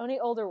 Yes, only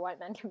older white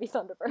men can be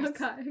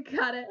Thunderbirds. Okay,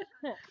 got it.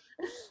 Yeah.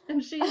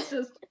 And she's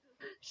just a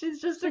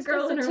She's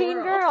girl just in a her teen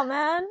world. girl,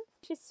 man.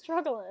 She's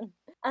struggling.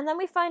 And then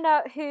we find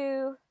out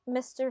who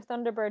Mr.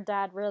 Thunderbird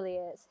Dad really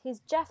is. He's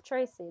Jeff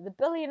Tracy, the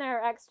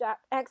billionaire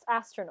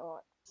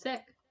ex-astronaut.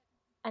 Sick.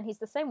 And he's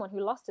the same one who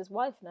lost his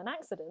wife in an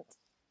accident.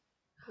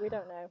 We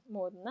don't know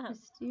more than that.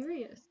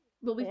 Mysterious.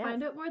 Will we Yeah.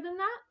 find out more than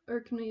that,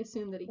 or can we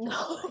assume that he killed his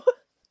No. wife?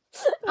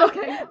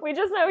 Okay. We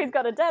just know he's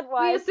got a dead We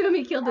wife, assume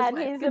he killed his and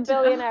wife. he's a Good to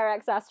know. billionaire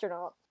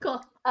ex-astronaut.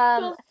 Cool.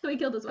 Um, Cool. So he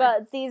killed his wife.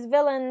 But these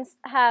villains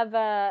have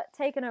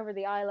taken over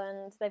the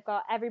island. They've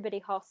got everybody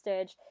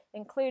hostage,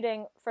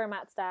 including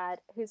Fermat's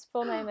dad, whose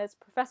full name is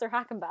Professor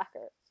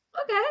Hackenbacker.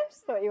 Okay.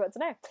 Just thought you wanted to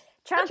know.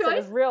 Transon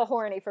choice. is real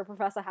horny for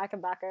Professor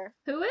Hackenbacker.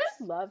 Who is?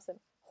 Loves him.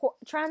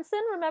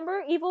 Transon,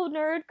 remember? Evil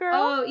nerd girl?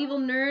 Oh, evil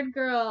nerd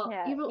girl.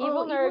 Yeah, Evil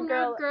nerd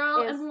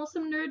girl is- and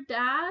wholesome nerd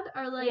dad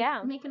are like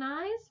Yeah. making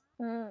eyes.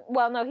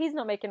 Well, no, he's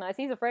not making eyes.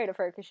 He's afraid of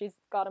her because she's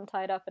got him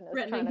tied up and is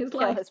Threatening trying to his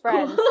kill life. his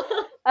friends. Cool.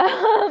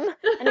 And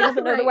he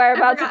doesn't know the Right,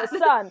 whereabouts I of his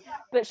forgot. son.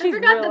 But I she's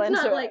forgot real that's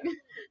into not it. like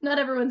not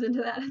everyone's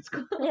into that. It's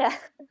cool. Yeah.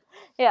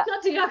 Yeah.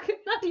 Not to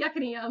yuck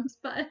any yums,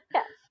 but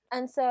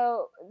And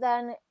so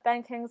then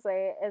Ben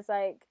Kingsley is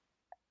like,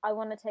 I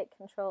want to take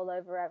control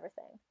over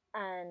everything.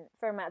 And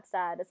Fermat's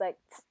dad is like,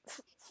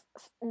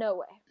 no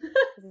way.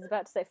 'Cause he's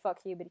about to say fuck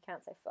you, but he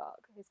can't say fuck.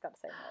 He's got to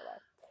say no way.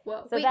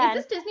 whoa. So Wait, then-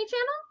 is this Disney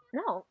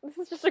Channel? No, this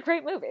is just a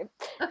great movie.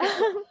 Okay.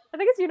 I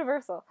think it's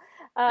Universal.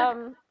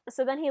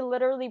 So then he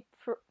literally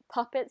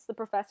puppets the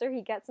professor.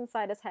 He gets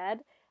inside his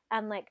head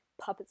and like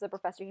puppets the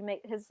professor.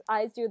 His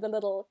eyes do the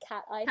little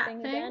cat eye Cat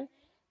thing thing? again,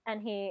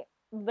 and he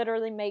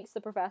literally makes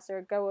the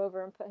professor go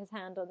over and put his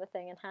hand on the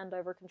thing and hand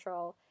over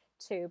control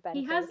to Ben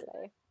He has-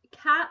 Kingsley.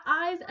 Cat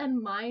eyes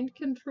and mind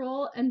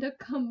control and a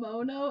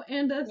kimono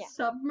and a Yeah.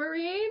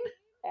 submarine.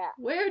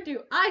 Where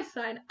do I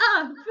sign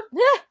up?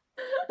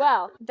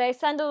 Well, they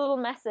send a little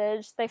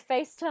message. They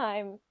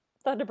FaceTime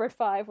Thunderbird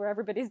 5 where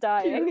everybody's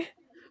dying.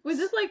 Was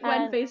this like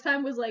when And-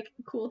 FaceTime was like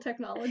cool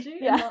technology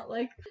Yeah. and not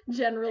like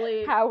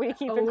generally How we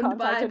keep in owned contact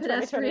by in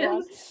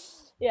 2021.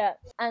 pedestrians? Yeah.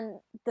 And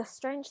the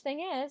strange thing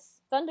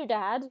is,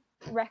 Thunderdad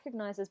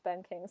recognizes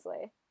Ben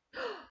Kingsley.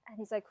 And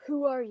he's like,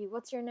 who are you?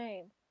 What's your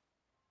name?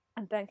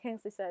 And Ben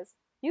Kingsley says,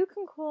 you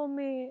can call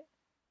me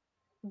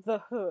the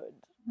Hood.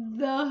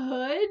 The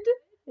Hood?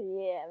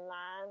 Yeah,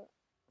 man.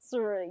 It's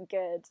really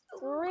good.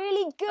 It's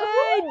really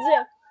good!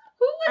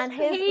 Who was And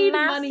his paid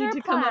money master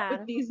to come up plan-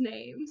 with these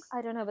names?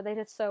 I don't know, but they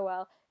did so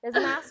well. His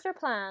master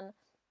plan,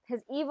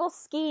 his evil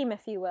scheme,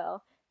 if you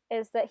will,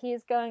 is that he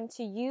is going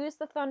to use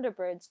the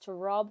Thunderbirds to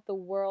rob the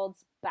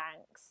world's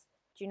banks.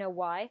 Do you know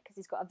why? Because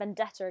he's got a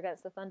vendetta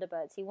against the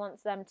Thunderbirds. He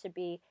wants them to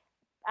be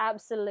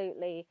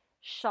absolutely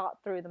shot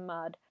through the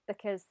mud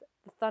because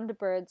the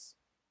Thunderbirds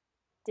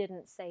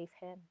didn't save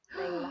him.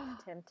 They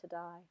left him to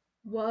die.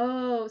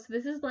 Whoa, so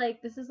this is like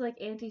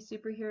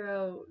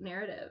anti-superhero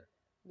narrative.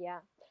 Yeah.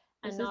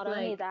 This And is not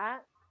only like-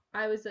 that,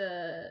 I was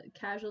a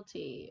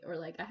casualty, or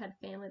like I had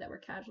family that were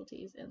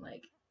casualties in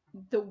like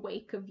the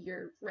wake of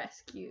your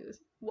rescues.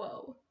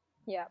 Whoa.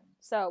 yeah.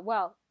 So,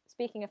 well,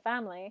 speaking of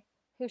family,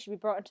 who should be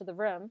brought into the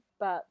room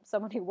but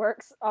someone who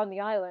works on the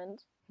island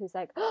who's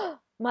like, oh,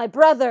 my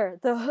brother,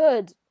 the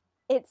Hood.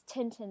 It's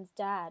Tintin's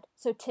dad.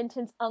 So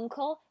Tintin's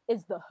uncle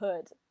is the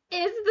Hood.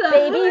 Is the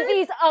Baby Hood?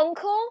 V's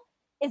uncle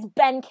is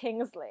Ben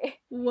Kingsley.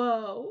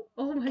 Whoa.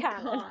 Oh my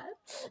Canon. god.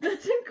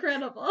 That's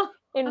incredible.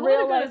 In I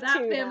real want to go life to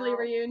that too family now,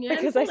 reunion.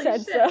 because I Holy said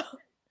shit. so. I want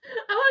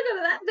to go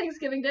to that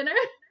Thanksgiving dinner.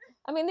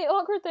 I mean, the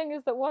awkward thing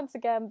is that once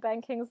again,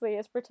 Ben Kingsley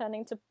is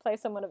pretending to play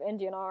someone of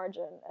Indian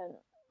origin, and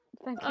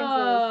Ben Kingsley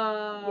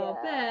Oh,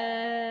 yeah.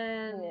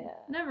 Ben. Yeah.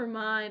 Never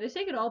mind. I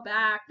take it all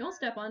back. Don't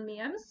step on me.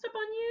 I'm gonna step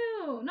on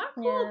you. Not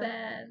cool, Yeah.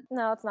 Ben.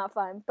 no, it's not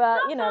fine. But,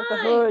 Not you know, the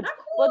fine. Hood. Not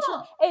Well,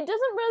 cool. it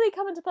doesn't really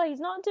come into play. He's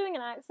not doing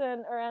an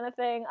accent or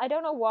anything. I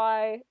don't know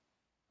why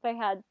they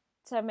had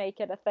to make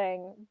it a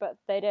thing, but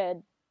they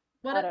did.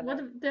 What I if, don't what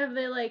know. if have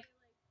they like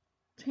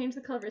changed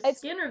the color of his It's-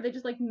 skin, or have they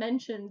just like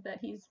mentioned that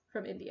he's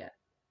from India?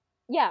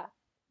 Yeah.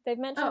 They've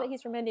mentioned Oh. that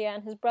he's from India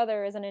and his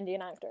brother is an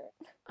Indian actor.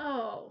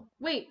 Oh,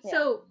 wait. Yeah.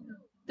 So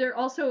they're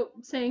also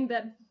saying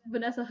that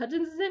Vanessa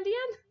Hudgens is Indian?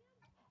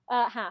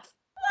 Half.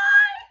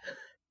 Why?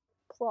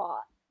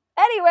 Plot.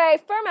 Anyway,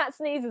 Fermat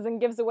sneezes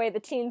and gives away the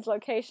teens'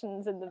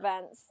 locations in the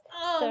vents.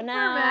 Oh, So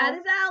now- Fermat,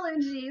 his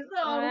allergies.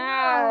 Oh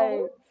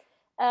Right.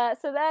 no.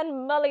 So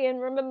then Mullion,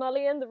 remember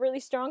Mullion, the really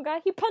strong guy?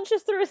 He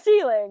punches through a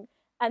ceiling,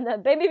 and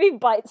then Baby V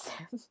bites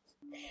him.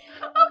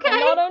 Okay. And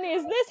not only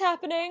is this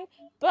happening,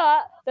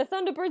 but the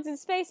Thunderbirds in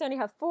space only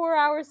have 4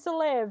 hours to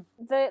live.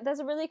 There's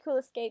a really cool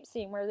escape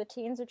scene where the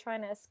teens are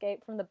trying to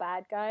escape from the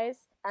bad guys.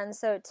 And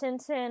so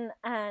Tintin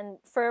and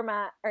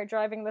Fermat are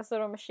driving this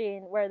little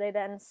machine where they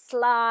then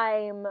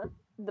slime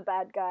the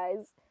bad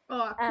guys.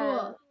 Oh, And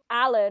cool.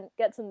 Alan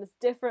gets in this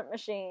different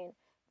machine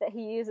that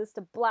he uses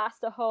to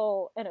blast a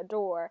hole in a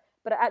door,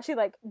 but it actually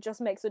like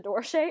just makes a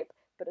door shape,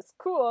 but it's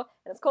cool,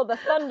 and it's called the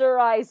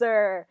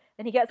Thunderizer,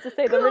 and he gets to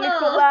say the really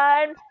cool Cool.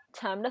 line,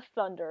 time to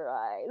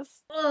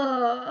Thunderize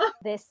Ugh.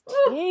 this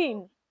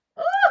teen.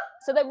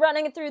 So they're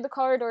running through the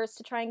corridors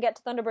to try and get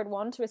to Thunderbird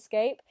 1 to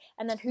escape,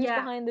 and then who's Yeah.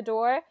 behind the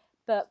door?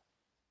 But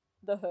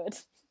the Hood.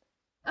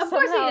 Of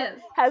course he Somehow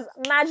is. Has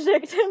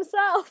magicked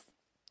himself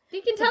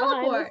He can to behind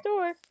teleport. this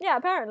door. Yeah,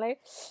 apparently.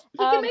 He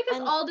can make us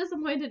and- all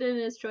disappointed in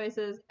his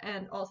choices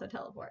and also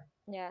teleport.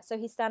 Yeah, so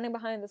he's standing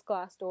behind this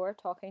glass door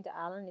talking to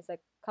Alan. He's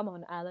like, come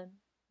on, Alan.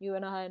 You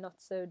and I are not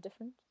so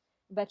different.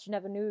 Bet you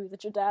never knew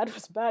that your dad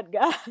was a bad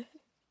guy.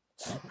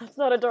 That's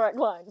not a direct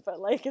line, but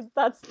like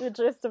that's the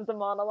gist of the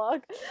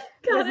monologue.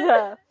 Got Is,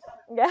 it.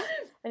 Yeah,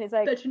 and he's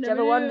like, Bet "Do you you never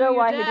ever knew wonder your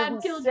why he dad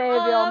didn't killed save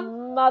your your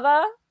mom?"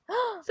 mother?"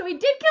 So he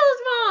did kill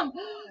his mom.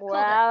 Called it.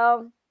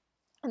 Well,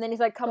 and then he's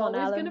like, "Come on,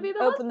 Always Alan, gonna be the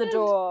open the husband."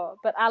 door."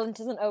 But Alan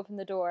doesn't open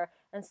the door,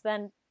 and so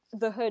then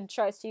the Hood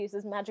tries to use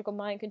his magical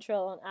mind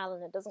control on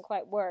Alan. It doesn't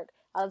quite work.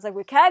 Alan's like,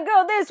 "We can't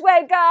go this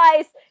way,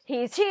 guys.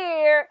 He's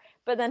here."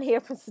 But then he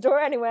opens the door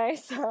anyway,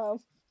 so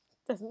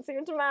doesn't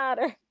seem to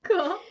matter.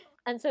 Cool.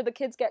 And so the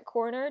kids get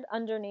cornered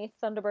underneath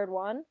Thunderbird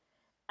 1,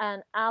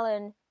 and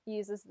Alan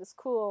uses this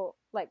cool,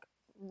 like,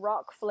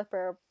 rock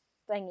flipper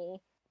thingy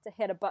to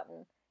hit a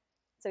button.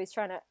 So he's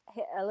trying to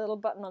hit a little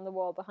button on the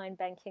wall behind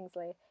Ben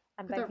Kingsley.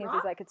 And With Ben a Kingsley's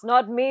rock? like, "It's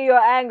not me you're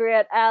angry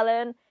at,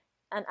 Alan."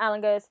 And Alan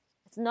goes,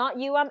 "It's not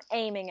you I'm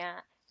aiming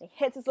at." And he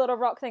hits his little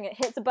rock thing,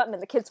 it hits a button,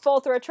 and the kids fall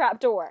through a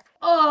trap door.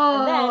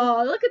 Oh,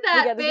 then look at We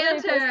that get this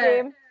really cool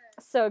banter. scene.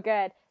 So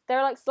good.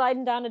 They're like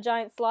sliding down a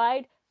giant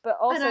slide, but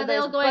also are they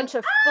there's all a going, bunch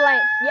of flame.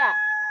 Yeah.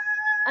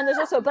 And there's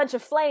also a bunch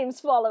of flames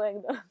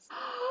following them.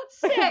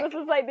 Sick. Because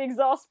this is like the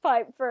exhaust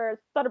pipe for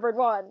Thunderbird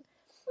 1.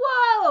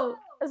 Whoa.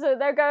 So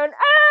they're going,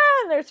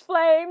 ah, and there's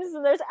flames,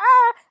 and there's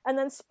ah, and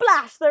then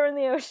splash, they're in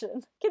the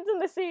ocean. Kids in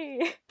the sea.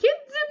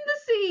 Kids in the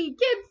sea.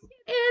 Kids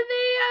in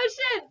the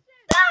ocean.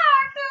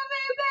 Talk to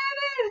me,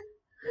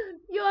 baby.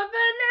 You're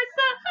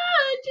Vanessa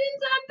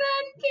Hudgens. I'm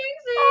Ben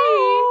Kingsley.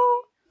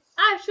 Oh.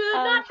 I should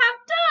not have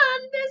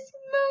done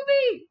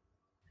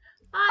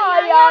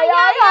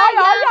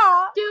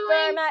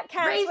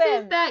can't races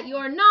swim. that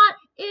you're not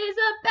is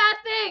a bad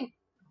thing.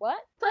 What?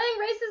 Playing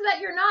races that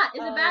you're not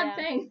is a Oh, bad yeah.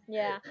 thing.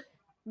 Yeah.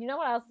 You know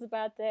what else is a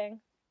bad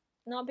thing?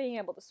 Not being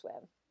able to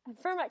swim. And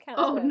Fermat can't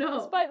Oh, swim, no.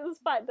 despite the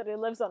fact that he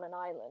lives on an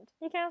island.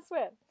 He can't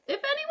swim. If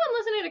anyone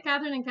listening to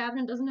Catherine and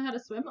Catherine doesn't know how to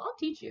swim, I'll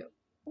teach you.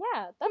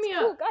 Yeah, that's me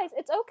cool. up. Guys,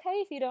 it's okay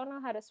if you don't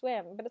know how to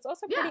swim, but it's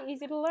also pretty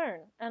easy to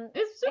learn. And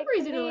It's super It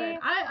easy can to learn. be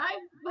I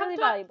really have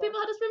taught valuable. people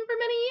how to swim for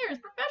many years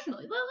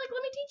professionally.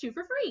 Let me teach you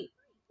for free.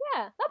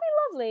 yeah, that'd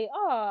be lovely.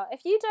 Oh,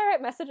 if you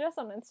direct message us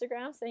on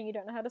Instagram saying you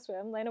don't know how to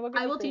swim, Lena will give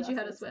I you will free teach you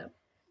how to lessons. swim.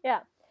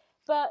 Yeah.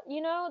 But,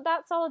 you know,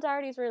 that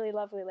solidarity is really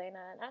lovely, Lena,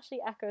 and actually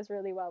echoes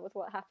really well with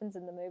what happens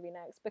in the movie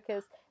next,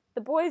 because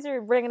the boys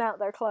are bringing out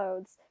their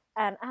clothes,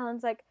 and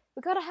Alan's like,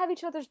 we gotta have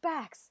each other's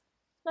backs.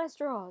 Nice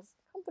draws.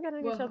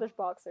 Complimenting each Whoa. other's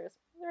boxers.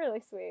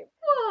 Really sweet.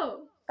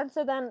 Whoa. And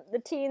so then the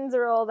teens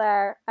are all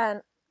there,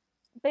 and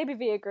Baby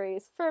V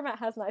agrees. Fermat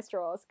has nice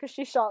draws, because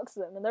she shocks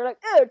them, and they're like,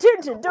 oh,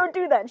 Tintin, don't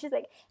do that. And she's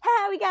like,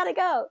 ha, we gotta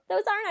go.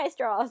 Those are nice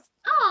draws.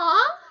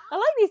 Aw. I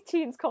like these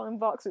teens calling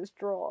boxers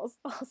draws,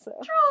 also.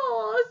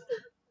 Draws.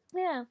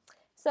 Yeah.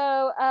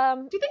 So,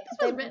 Do you think this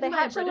was They written by a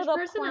hatch a British little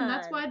person and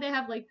that's plan. why they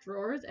have like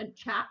drawers and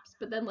chaps,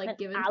 but then like And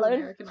given Alan. to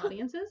American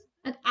audiences?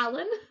 And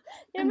Alan?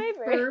 yeah, and maybe.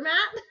 Fermat?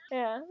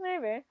 Yeah,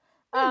 maybe.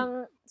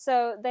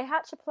 So they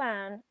hatch a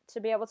plan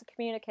to be able to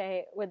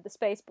communicate with the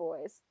Space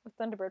Boys, with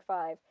Thunderbird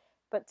 5.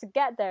 But to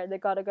get there, they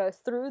gotta go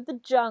through the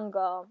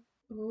jungle.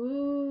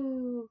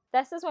 Ooh.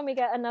 This is when we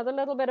get another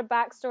little bit of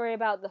backstory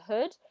about the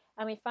Hood,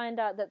 and we find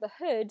out that the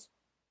Hood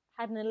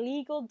had an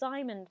illegal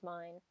diamond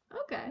mine,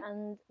 Okay.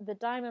 and the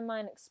diamond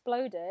mine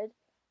exploded,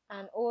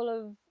 and all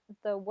of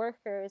the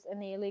workers in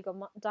the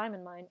illegal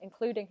diamond mine,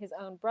 including his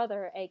own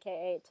brother,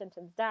 aka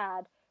Tintin's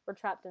dad, were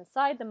trapped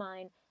inside the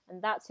mine,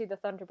 and that's who the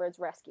Thunderbirds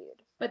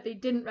rescued. But they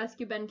didn't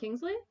rescue Ben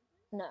Kingsley?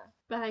 No.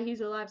 But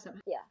he's alive somehow.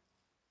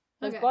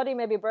 His Okay. body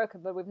may be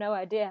broken, but we've no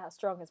idea how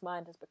strong his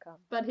mind has become.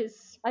 But his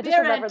spirit I just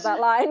remembered that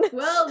line.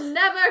 will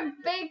never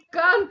be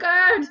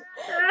conquered!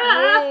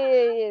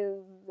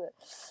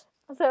 Yes.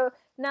 So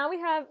now we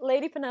have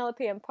Lady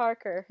Penelope and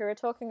Parker who are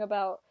talking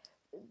about,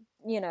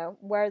 you know,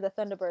 where the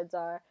Thunderbirds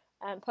are.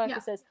 And Parker Yeah.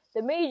 says,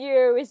 the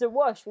media is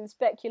awash with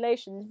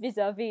speculations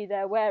vis-a-vis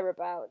their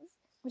whereabouts.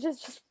 Which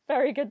is just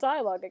very good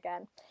dialogue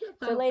again.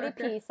 So Oh, Lady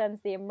Parker. P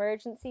sends the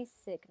emergency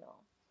signal.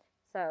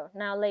 So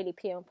now Lady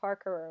P and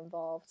Parker are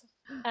involved.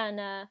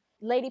 And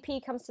Lady P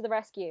comes to the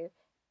rescue.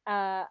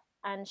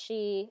 And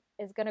she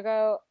is going to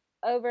go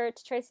over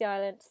to Tracy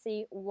Island to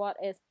see what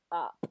is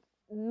up.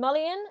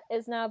 Mullion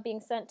is now being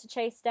sent to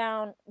chase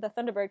down the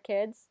Thunderbird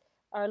kids,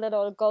 our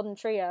little golden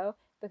trio,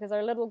 because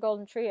our little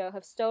golden trio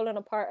have stolen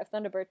a part of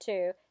Thunderbird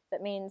 2.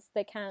 That means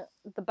the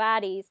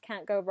baddies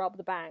can't go rob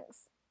the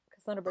banks,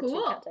 because Thunderbird 2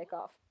 Cool. can't take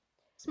off.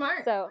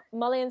 Smart. So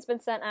Mullion's been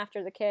sent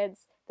after the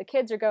kids. The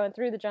kids are going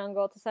through the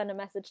jungle to send a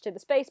message to the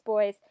Space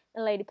Boys,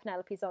 and Lady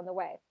Penelope's on the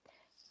way.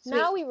 Sweet.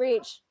 Now we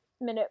reach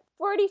minute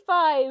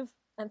 45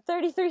 and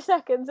 33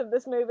 seconds of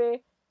this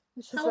movie,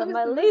 which is How long when is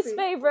my the least movie?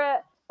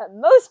 favorite and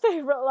most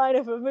favorite line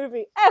of a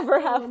movie ever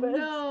Oh, happens.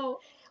 no.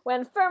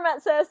 When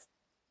Fermat says,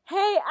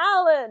 "Hey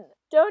Alan,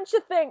 don't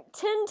you think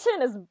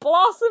Tintin is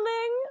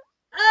blossoming?"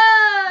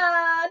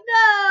 Ah,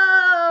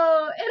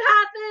 no! It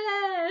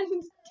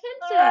happened!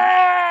 Tintin,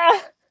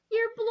 Ah!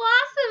 you're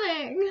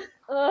blossoming!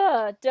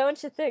 Ugh,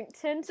 don't you think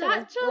Tintin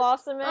That is just-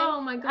 blossoming?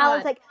 Oh my god.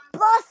 Alan's like,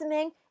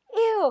 blossoming?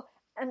 Ew!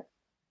 And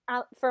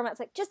Fermat's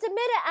like, just admit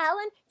it,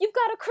 Alan, you've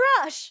got a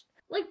crush!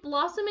 Like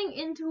blossoming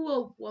into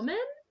a woman?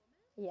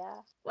 Yeah.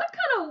 What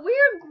kind of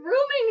weird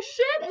grooming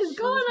shit is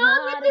going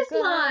on with this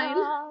line?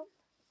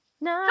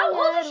 How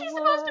old is she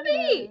supposed to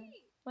be?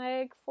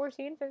 Like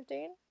 14,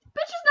 15?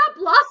 Bitch is not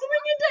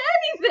blossoming into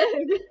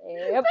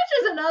anything! Yep.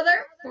 Bitch is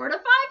another 4 to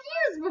 5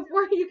 years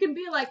before you can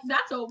be like,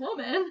 that's a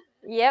woman.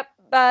 Yep,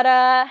 but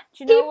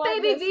do you know Keep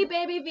what? baby this- V,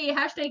 baby V.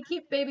 Hashtag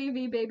keep baby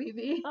V, baby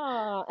V.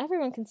 Aw,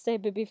 everyone can stay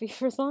Baby V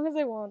for as long as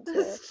they want to.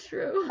 This is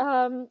true.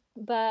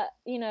 But,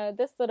 you know,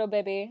 this little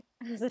baby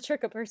has a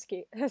trick up her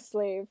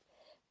sleeve.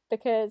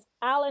 Because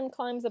Alan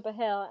climbs up a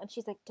hill and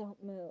she's like,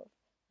 don't move.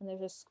 And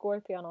there's a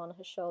scorpion on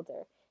his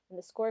shoulder. And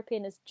the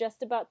scorpion is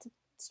just about to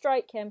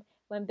strike him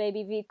when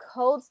Baby V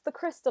holds the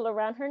crystal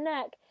around her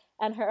neck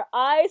and her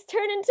eyes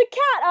turn into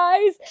cat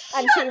eyes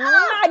and she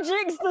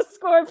magics the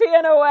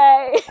scorpion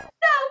away.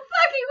 No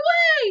fucking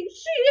way!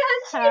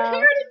 She How-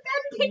 inherited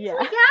Ben Kingsley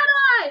Yeah. cat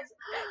eyes!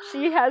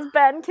 She has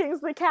Ben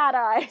Kingsley cat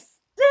eyes.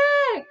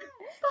 Sick!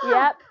 Fuck.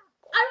 Yep.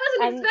 I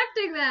wasn't And-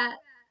 expecting that.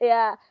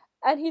 Yeah.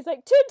 And he's like,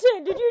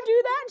 Tintin, did you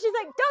do that? And she's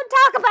like, don't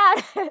talk about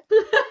it.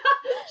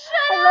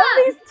 Shut I up!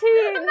 love these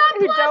I'm teens not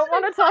who don't blossoming,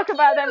 want to talk fuck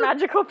about their you.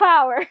 magical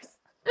powers.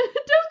 Don't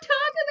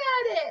talk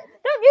about it!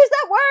 Don't use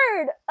that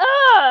word!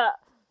 Ugh!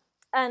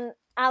 And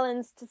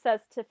Alan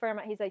says to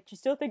Fermat, he's like, do you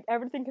still think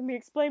everything can be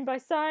explained by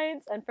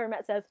science? And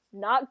Fermat says,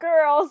 not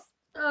girls.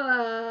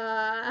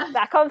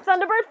 Back on Thunderbird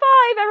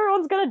 5,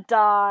 everyone's gonna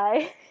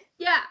die.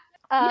 Yeah.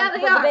 Yeah, Yeah,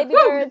 they but are. the baby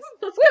Woo! birds,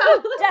 Let's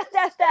woo, go! death,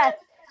 death, death.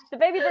 The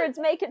baby birds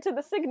make it to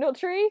the signal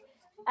tree,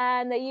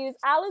 and they use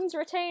Alan's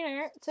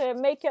retainer to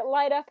make it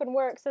light up and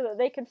work so that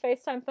they can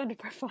FaceTime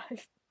Thunderbird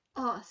 5.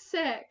 Oh,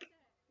 sick.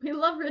 We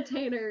love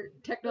retainer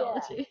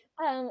technology.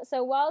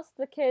 So whilst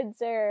the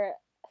kids are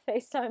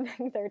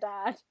FaceTiming their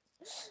dad,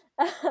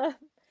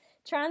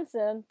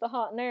 Transom, the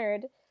hot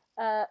nerd,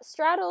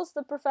 straddles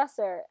the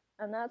professor,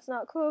 and that's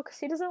not cool because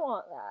he doesn't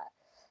want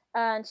that.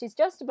 And she's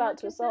just about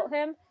to assault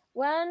him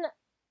when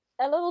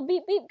a little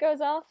beep beep goes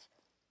off,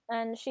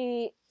 and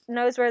she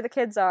knows where the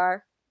kids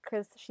are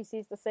because she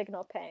sees the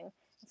signal ping.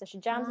 So she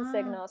jams the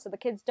signal, so the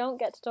kids don't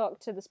get to talk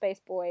to the space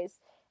boys.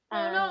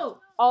 And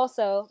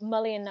also,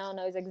 Mullion now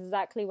knows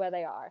exactly where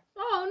they are.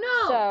 Oh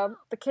no! So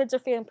the kids are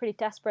feeling pretty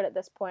desperate at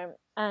this point,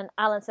 and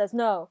Alan says,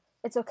 "No,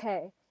 it's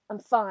okay. I'm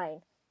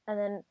fine." And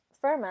then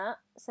Fermat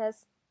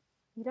says,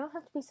 "You don't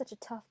have to be such a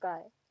tough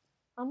guy.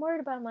 I'm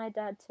worried about my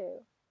dad too."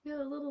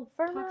 Yeah, a little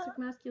Fermat. toxic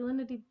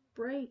masculinity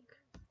break.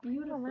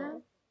 Beautiful. Oh,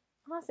 man.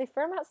 Honestly,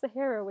 Fermat's the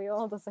hero we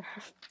all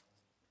deserve.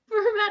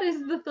 Fermat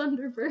is the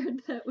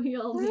Thunderbird that we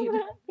all need.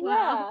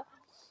 Wow.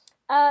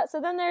 Yeah. So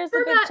then there's a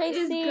big Fermat chase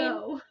is scene.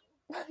 go.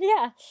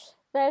 Yeah.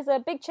 There's a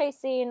big chase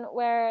scene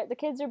where the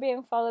kids are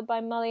being followed by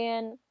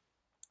Mullion.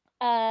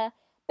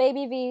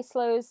 Baby V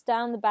slows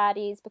down the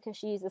baddies because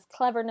she uses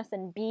cleverness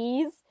and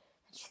bees.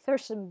 She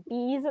throws some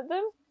bees at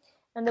them.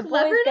 And the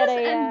boys get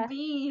a... and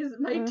bees,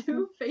 my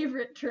two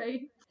favorite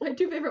traits. My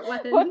two favorite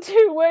weapons. What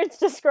two words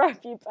describe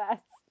you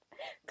best?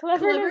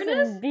 Cleverness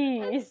and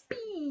bees.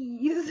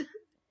 Bees.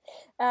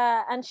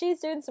 And she's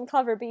doing some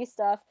clever bee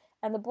stuff,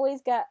 and the boys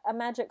get a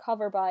magic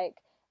hover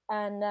bike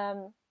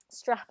and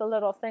strap a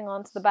little thing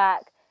onto the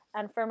back.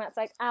 And Fermat's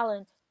like,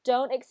 "Alan,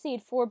 don't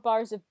exceed 4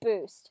 bars of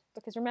boost."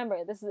 Because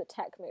remember, this is a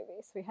tech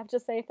movie, so we have to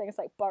say things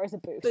like bars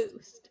of boost.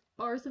 Boost.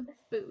 Bars of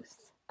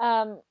boost.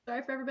 Sorry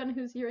for everyone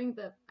who's hearing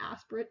the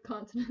aspirate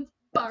consonants.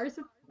 Bars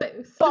of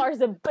boost.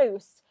 Bars of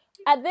boost.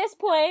 At this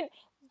point,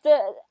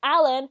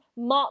 Alan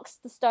mocks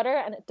the stutter,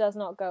 and it does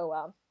not go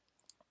well.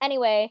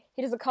 Anyway,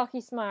 he does a cocky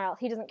smile.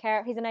 He doesn't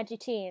care. He's an edgy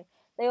teen.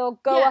 They all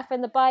go off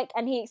in the bike,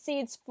 and he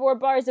exceeds 4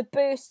 bars of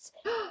boost,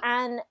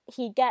 and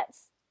he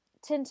gets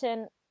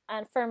Tintin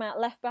and Fermat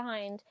left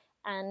behind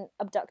and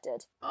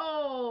abducted.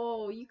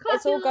 Oh, you cocky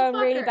It's all little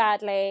going really fucker.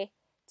 badly.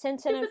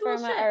 Tintin and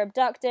Fermat are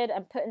abducted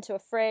and put into a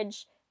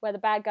fridge where the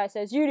bad guy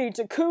says, "You need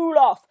to cool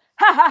off."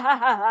 Ha ha ha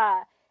ha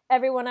ha.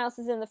 Everyone else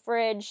is in the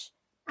fridge.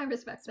 I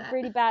respect that.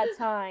 Pretty bad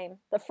time.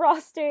 The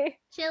Frosty.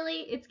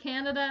 Chilly, it's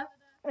Canada.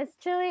 It's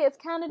chilly, it's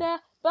Canada,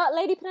 but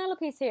Lady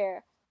Penelope's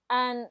here.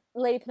 And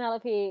Lady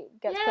Penelope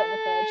gets put in the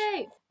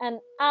fridge.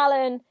 And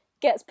Alan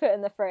gets put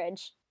in the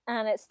fridge.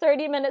 And it's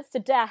 30 minutes to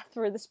death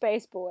for the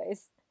Space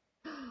Boys.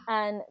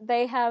 And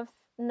they have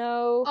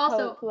no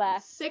hope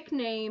left. Sick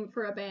name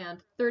for a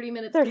band. 30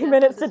 minutes 30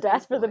 minutes to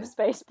death for the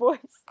Space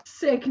Boys.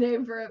 Sick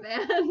name for a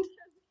band.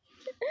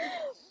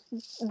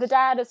 The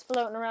dad is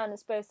floating around in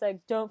space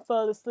like, "Don't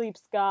fall asleep,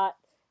 Scott."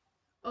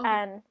 Oh,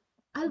 And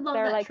I love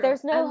they're that like, trope.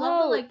 "There's no I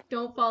love hope." the, like,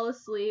 don't fall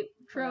asleep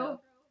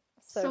trope.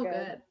 So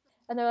good.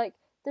 And they're like,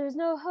 "There's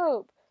no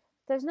hope.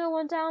 There's no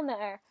one down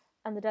there."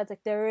 And the dad's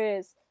like, "There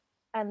is."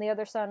 And the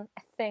other son,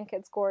 I think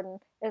it's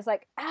Gordon, is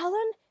like,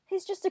 "Alan?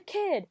 He's just a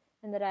kid."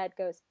 And the dad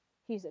goes,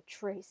 "He's a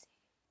Tracy."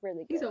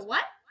 Really good. He's a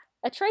what?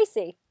 A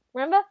Tracy.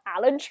 Remember?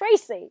 Alan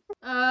Tracy.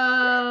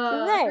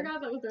 I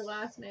forgot that was their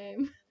last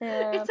name.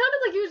 Yeah. It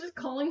sounded like he was just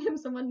calling him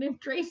someone named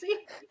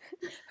Tracy.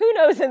 Who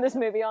knows in this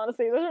movie,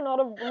 honestly? There's not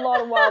a lot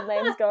of wild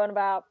names going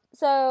about.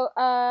 So,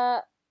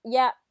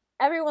 yeah,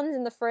 everyone's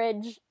in the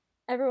fridge.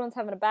 Everyone's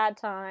having a bad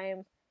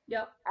time.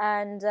 Yep.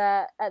 And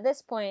at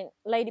this point,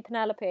 Lady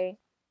Penelope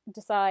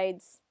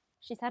decides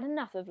she's had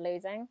enough of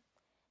losing.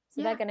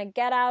 So they're going to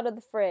get out of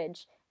the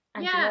fridge.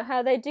 And do you know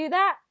how they do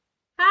that?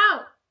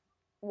 How?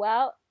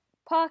 Well,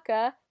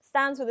 Parker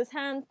stands with his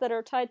hands that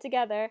are tied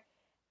together,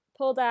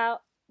 pulled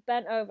out,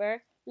 bent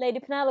over. Lady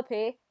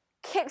Penelope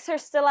kicks her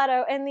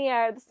stiletto in the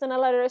air. The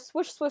stiletto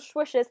swish, swish,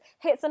 swishes,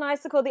 hits an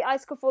icicle. The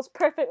icicle falls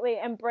perfectly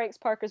and breaks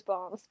Parker's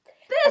bones.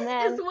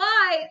 This is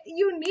why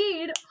you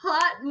need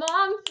hot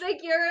mom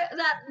figure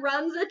that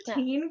runs a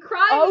teen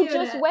crime unit.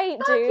 Just wait,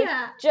 Fuck dude.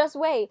 Yeah. Just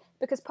wait.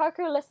 Because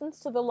Parker listens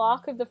to the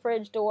lock of the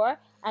fridge door,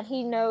 and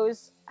he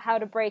knows how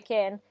to break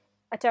in.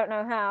 I don't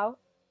know how.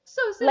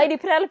 So sick. Lady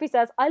Penelope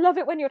says, "I love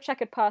it when your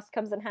checkered past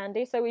comes in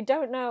handy." So we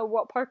don't know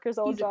what Parker's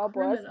old He's job a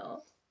was.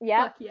 criminal.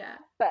 Yeah. Fuck yeah.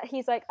 But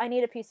he's like, "I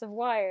need a piece of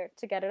wire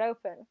to get it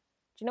open." Do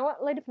you know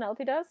what Lady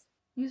Penelope does?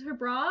 Use her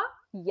bra?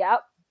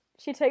 Yep.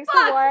 She takes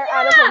Fuck the wire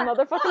out of her yeah!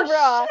 motherfucking Oh,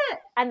 bra, shit!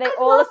 and they I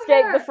all love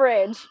escape her. the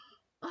fridge.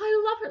 Oh,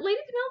 I love her.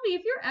 Lady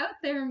Penelope, if you're out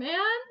there, man,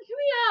 hit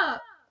me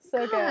up.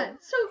 So God, good.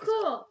 so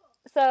cool.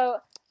 So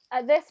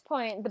at this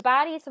point, the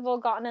baddies have all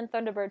gotten in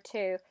Thunderbird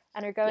 2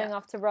 and are going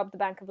off to rob the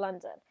Bank of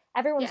London.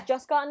 Everyone's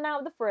just gotten out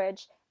of the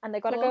fridge, and they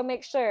got to go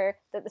make sure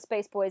that the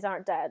Space Boys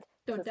aren't dead.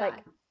 Don't it's die.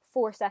 like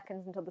 4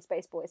 seconds until the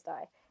Space Boys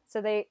die.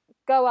 So they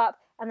go up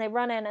and they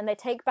run in and they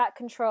take back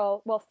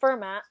control. Well,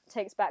 Fermat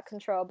takes back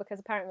control because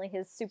apparently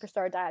his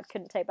superstar dad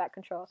couldn't take back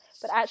control.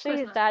 But actually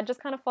his dad just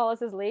kind of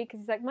follows his lead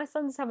because he's like, "My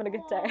son's having a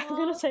good day. I'm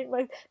going to let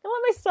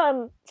my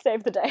son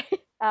save the day."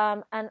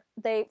 And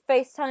they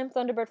FaceTime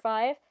Thunderbird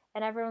 5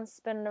 and everyone's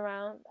spinning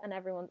around and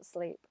everyone's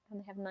asleep. And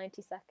they have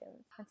 90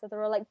 seconds. And so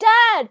they're all like,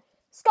 "Dad!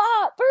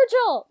 Scott,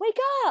 Virgil, wake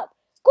up!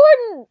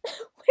 Gordon,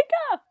 wake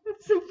up!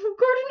 It's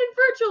Gordon and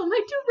Virgil, my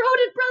two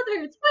rodent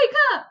brothers. Wake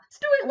up!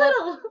 Stuart And then-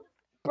 Little!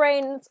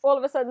 Brains all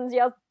of a sudden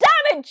yells,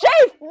 "Damn it,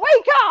 Jafe,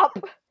 wake up!"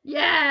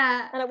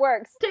 Yeah! And it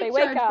works. Take They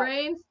wake charge, up.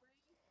 Brains.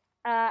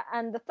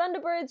 And the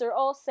Thunderbirds are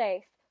all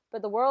safe,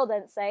 but the world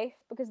ain't safe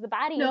because the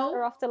baddies No.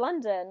 are off to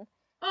London.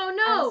 Oh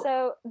no! And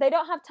so they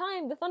don't have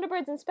time. The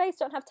Thunderbirds in space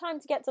don't have time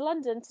to get to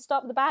London to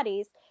stop the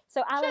baddies.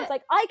 So Alan's Shit.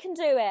 like, I can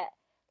do it.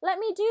 Let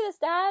me do this,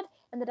 Dad.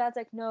 And the dad's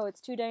like, no, it's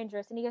too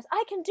dangerous. And he goes,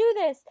 I can do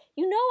this.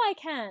 You know I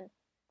can.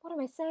 What am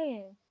I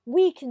saying?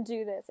 We can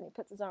do this. And he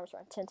puts his arms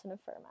around Tintin and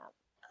Fermat.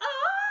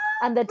 Oh,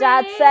 And the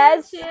dad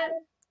says, friendship.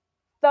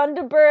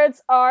 Thunderbirds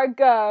are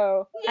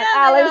go. Yeah,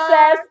 and they Alan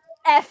says,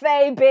 are.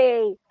 FAB.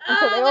 And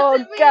so they all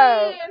what's it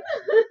go.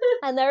 mean?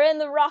 And they're in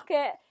the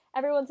rocket.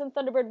 Everyone's in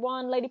Thunderbird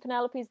 1. Lady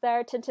Penelope's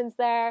there. Tintin's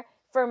there.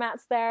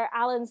 Fermat's there.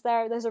 Alan's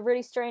there. There's a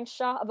really strange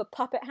shot of a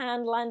puppet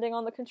hand landing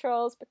on the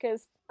controls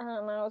because, I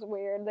don't know, it was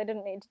weird. They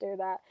didn't need to do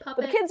that. But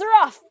the Puppets. kids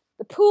are off.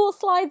 The pool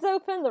slides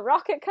open. The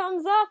rocket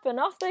comes up. And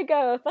off they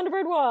go.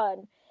 Thunderbird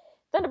 1.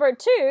 Thunderbird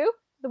 2,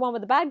 the one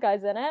with the bad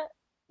guys in it,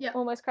 Yep.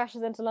 almost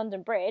crashes into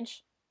London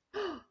Bridge.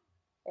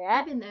 Yeah.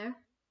 I've been there.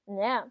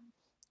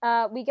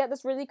 Yeah. We get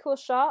this really cool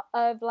shot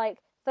of like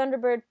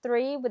Thunderbird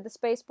 3 with the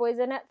Space Boys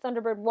in it,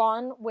 Thunderbird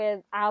 1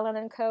 with Alan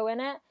and co in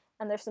it,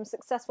 and there's some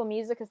successful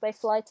music as they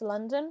fly to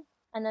London,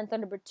 and then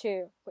Thunderbird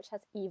 2, which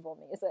has evil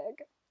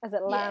music as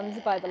it lands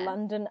by the Yeah.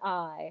 London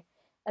Eye.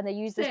 And they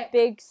use this Sick.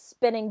 big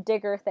spinning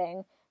digger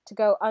thing to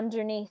go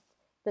underneath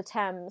the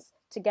Thames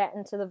to get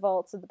into the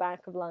vaults of the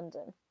Bank of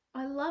London.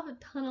 I love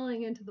it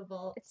tunneling into the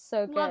vault. It's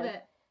so good. Love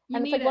it. You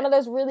And need it's like it. one of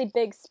those really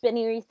big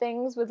spinnery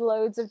things with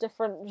loads of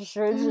different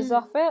zhuzhes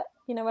off it.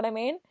 You know what I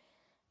mean?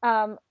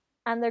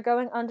 And they're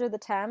going under the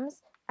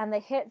Thames and they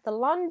hit the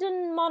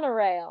London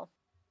monorail.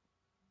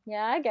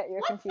 Yeah, I get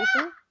your What's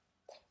confusion.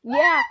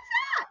 Yeah.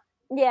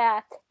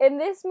 Yeah. In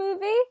this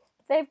movie,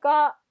 they've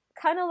got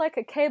kind of like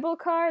a cable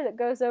car that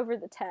goes over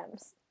the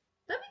Thames.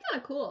 That'd be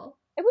kind of cool.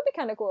 It would be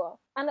kind of cool.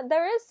 And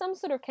there is some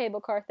sort of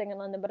cable car thing in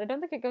London, but I don't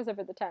think it goes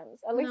over the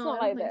Thames. At least No,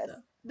 not I like don't think this.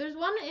 so. There's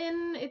one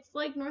it's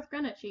like North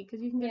Greenwich,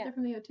 because you can get Yeah. there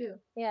from the O2.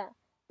 Yeah.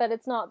 But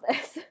it's not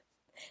this.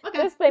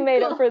 Okay. This they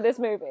made cool. it for this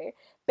movie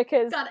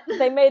because Got it.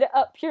 they made it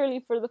up purely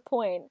for the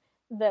point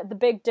that the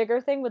big digger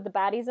thing with the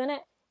baddies in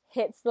it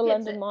hits the Hits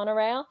London it.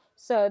 monorail.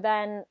 So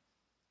then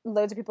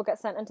loads of people get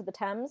sent into the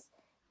Thames.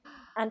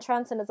 And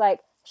Transon is like,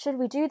 should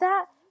we do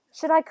that?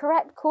 Should I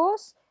correct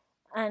course?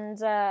 And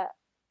the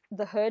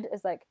Hood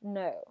is like,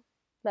 no.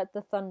 Let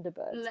the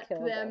Thunderbirds Let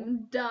kill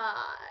them die.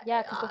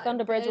 Yeah, 'cause the I'm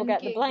Thunderbirds will Ben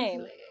get the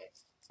blame. Kingsley.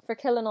 for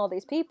killing all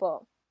these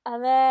people.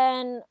 And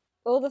then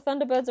all the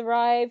Thunderbirds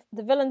arrive.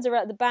 The villains are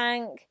at the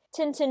bank.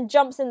 Tintin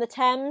jumps in the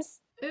Thames,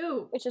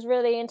 Ooh. which is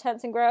really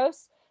intense and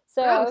gross.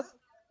 So Gross.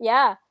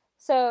 yeah,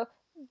 so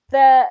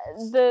the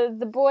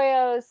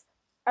boyos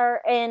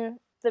are in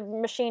the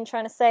machine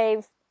trying to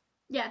save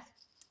Yes.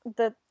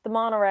 the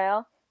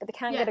monorail, but they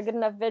can't get a Yes. good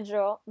enough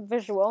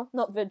visual,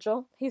 not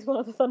Vigil. He's one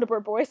of the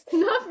Thunderbird boys.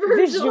 Not Virgil.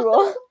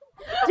 Visual.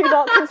 Do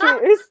not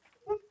confuse.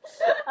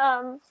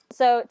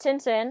 So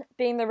Tintin,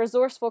 being the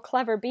resourceful,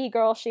 clever bee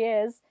girl she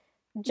is,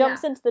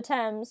 jumps into the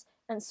Thames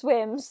and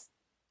swims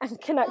and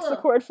connects the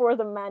Ugh. cord for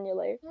them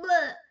manually.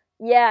 Blech.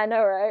 Yeah, I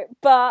know, right?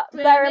 But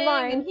bear in Swimming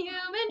mind,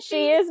 human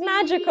she is feces.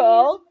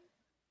 magical,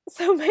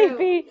 so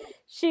maybe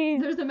she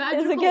There's a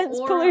magical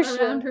against aura pollution.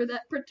 around her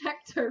that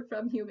protects her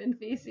from human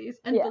feces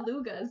and Yeah.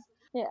 belugas.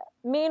 Yeah.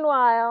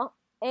 Meanwhile,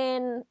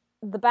 in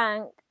the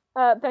bank,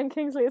 Ben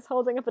Kingsley is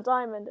holding up a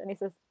diamond and he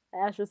says,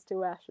 "Ashes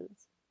to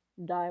ashes,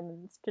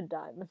 diamonds to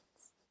diamonds."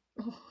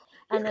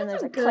 And then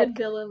there's a good click.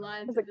 villain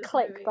lines. There's in a this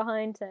click movie.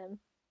 behind him.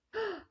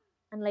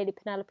 And Lady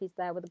Penelope's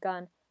there with a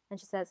gun. And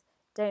she says,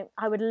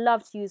 I would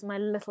love to use my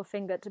little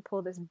finger to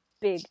pull this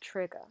big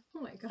trigger.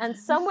 Oh my god. And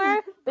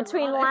somewhere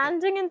between Erotic.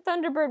 landing in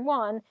Thunderbird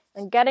 1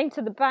 and getting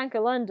to the Bank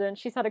of London,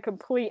 she's had a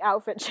complete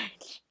outfit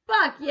change.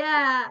 Fuck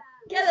yeah!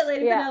 Get it,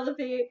 Lady Yeah.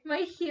 Penelope, my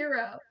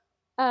hero.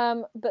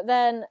 But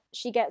then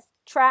she gets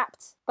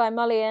trapped by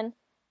Mullion,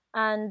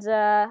 and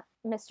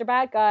Mr.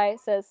 Bad Guy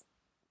says,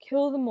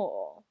 "Kill them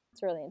all."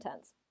 It's really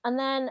intense. And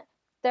then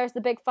there's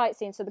the big fight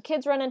scene. So the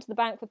kids run into the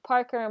bank with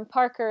Parker, and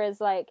Parker is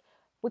like,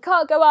 "We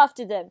can't go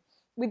after them.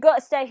 We got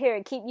to stay here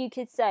and keep you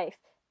kids safe."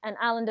 And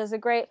Alan does a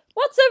great,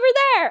 "What's over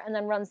there?" and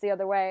then runs the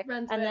other way.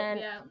 Runs and away, then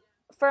yeah.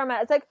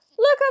 Fermat is like,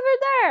 "Look over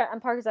there!"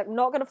 And Parker's like, "I'm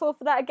not going to fall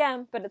for that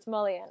again," but it's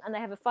Mullion. And they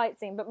have a fight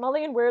scene. But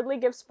Mullion weirdly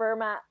gives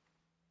Fermat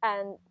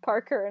and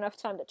Parker enough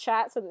time to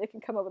chat so that they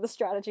can come up with a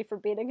strategy for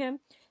beating him.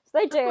 So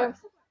they Of do.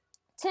 course.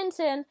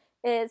 Tintin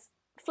is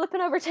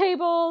flipping over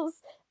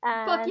tables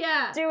and Fuck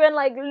yeah. doing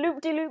like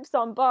loop-de-loops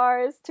on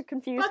bars to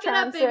confuse Fuck it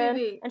up, baby Transon.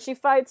 bee. And she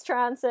fights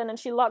Transon and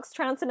she locks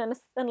Transon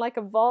in like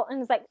a vault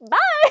and is like,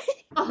 "Bye!"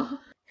 Oh,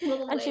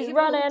 little And she's wave,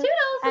 running. little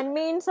toodles. And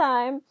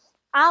meantime,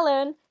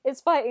 Alan is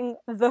fighting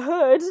the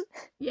Hood.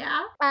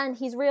 Yeah. And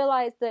he's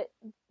realized that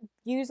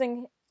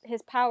using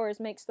his powers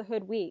makes the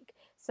Hood weak.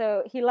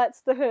 So he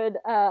lets the Hood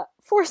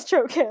force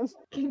choke him.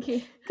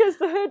 Kinky. Because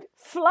the Hood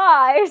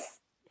flies.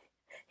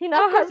 He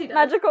now Of course has he does.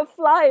 magical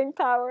flying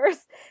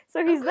powers.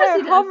 So he's course there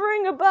he does.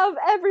 hovering above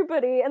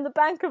everybody in the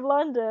Bank of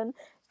London,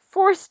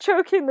 force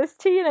choking this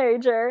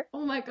teenager.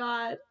 Oh my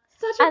god.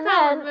 Such a And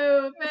power then-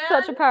 move, man.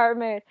 Such a power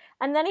move.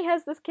 And then he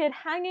has this kid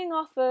hanging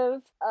off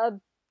of a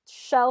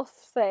shelf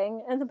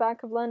thing in the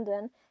Bank of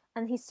London,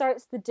 and he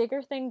starts the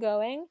digger thing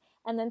going,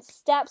 and then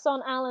steps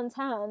on Alan's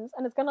hands,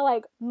 and it's gonna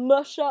like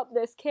mush up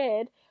this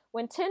kid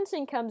when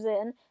Tintin comes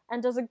in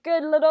and does a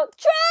good little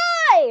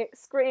Troy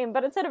scream,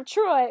 but instead of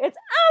Troy, it's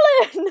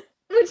Alan!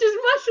 Which is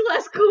much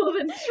less cool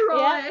than Troy.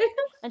 Yeah.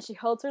 And she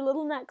holds her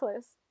little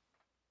necklace,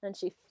 and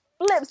she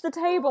flips the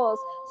tables.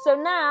 So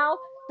now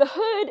the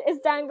hood is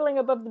dangling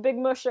above the big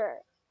musher,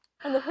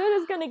 and the hood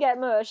is gonna get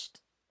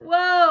mushed.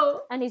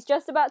 Whoa. And he's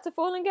just about to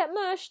fall and get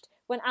mushed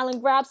when Alan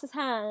grabs his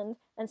hand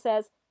and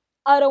says,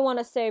 I don't want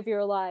to save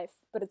your life,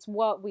 but it's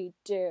what we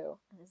do.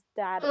 And his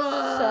dad is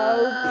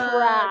so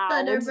proud.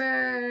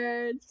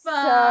 Thunderbirds.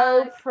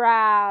 So Fuck.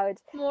 proud.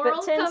 Moral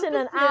But Tintin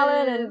and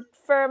Alan and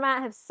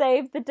Fermat have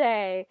saved the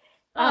day.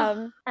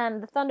 And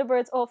the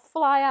Thunderbirds all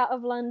fly out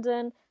of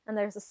London, and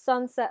there's a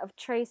sunset of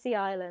Tracy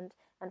Island.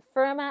 And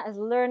Fermat is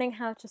learning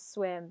how to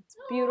swim. It's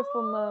a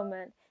beautiful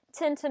moment.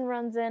 Tintin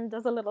runs in,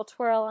 does a little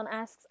twirl, and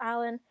asks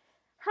Alan,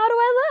 how do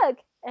I look?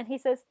 And he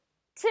says,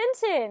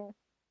 Tintin,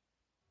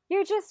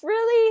 you're just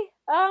really,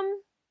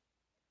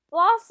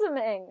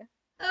 blossoming.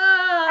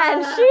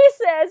 And she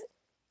says,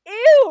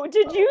 ew,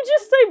 did you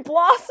just say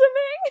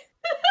blossoming?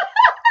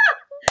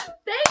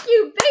 Thank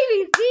you,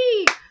 Baby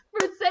Z,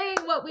 for saying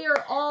what we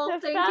are all The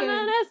thinking.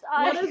 feminist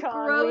What a icon,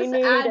 we gross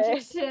need it.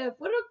 adjective.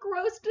 What a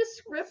gross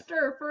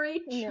descriptor for a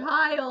Yeah.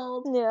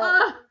 child. Yeah.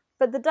 Ugh.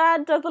 But the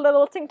dad does a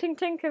little tink tink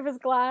tink of his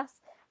glass,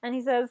 and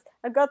he says,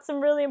 I've got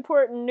some really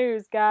important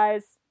news,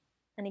 guys.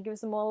 And he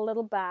gives them all a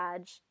little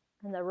badge,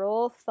 and they're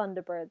all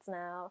Thunderbirds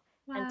now.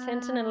 And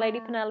Tintin and Lady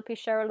Penelope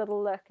share a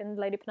little look, and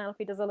Lady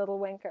Penelope does a little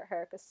wink at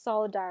her, because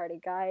solidarity,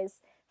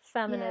 guys.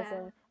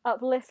 Feminism.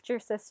 Uplift your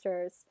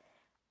sisters.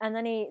 And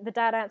then the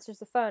dad answers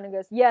the phone and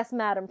goes, yes,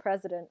 Madam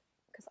President.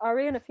 Because are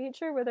we in a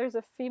future where there's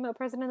a female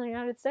president in the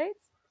United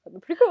States? That'd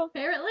be pretty cool.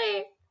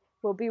 Apparently.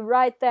 We'll be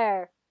right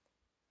there.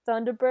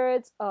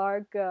 Thunderbirds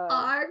are go.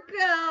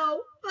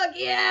 Argo. Fuck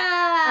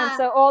yeah. And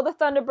so all the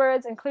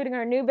Thunderbirds, including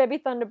our new baby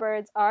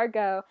Thunderbirds, are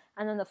go.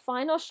 And then the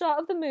final shot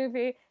of the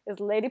movie is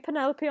Lady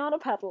Penelope on a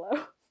pedalo.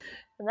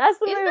 And that's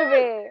the Is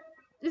movie.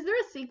 Is there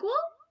a sequel?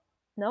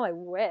 No, I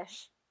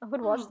wish. I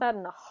would watch Oh, that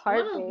in a I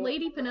want a heartbeat.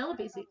 Lady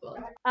Penelope sequel.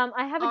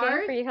 I have a game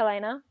Art? for you,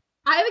 Helena.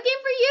 I have a game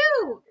for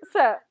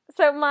you.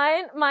 So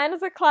mine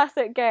is a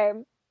classic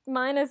game.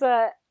 Mine is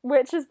a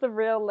which is the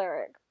real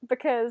lyric,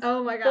 because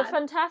Oh my the god.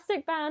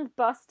 fantastic band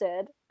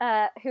Busted,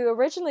 who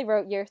originally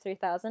wrote Year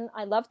 3000.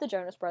 I love the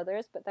Jonas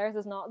Brothers, but theirs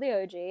is not the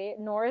OG,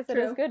 nor is it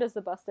True. as good as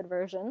the Busted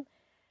version.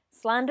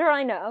 Slander,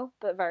 I know,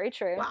 but very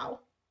true. Wow.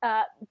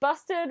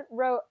 Busted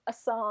wrote a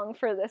song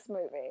for this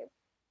movie,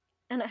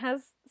 and it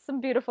has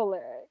some beautiful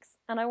lyrics,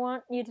 and I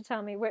want you to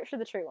tell me which are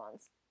the true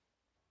ones.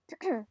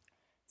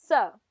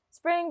 So,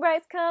 spring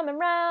break's coming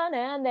round,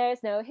 and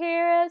there's no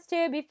heroes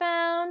to be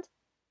found.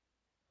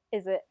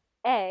 Is it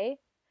A,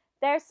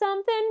 there's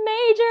something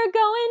major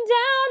going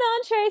down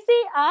on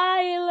Tracy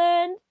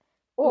Island?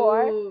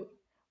 Or, Ooh.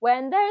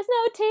 when there's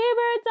no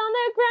T-birds on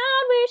the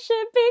ground, we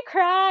should be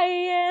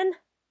crying.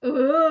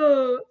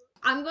 Ooh.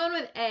 I'm going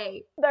with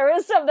A. There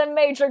is something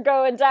major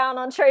going down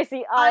on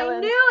Tracy I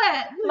Island. knew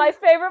it. My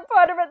favorite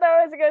part of it,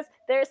 though, is it goes,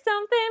 there's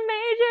something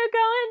major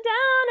going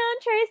down on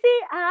Tracy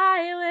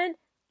Island.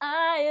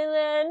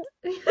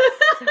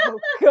 So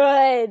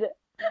good.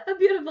 A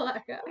beautiful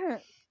echo.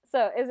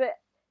 So, is it,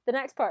 the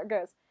next part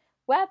goes,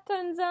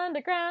 weapons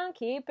underground,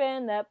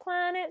 keeping the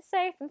planet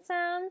safe and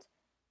sound.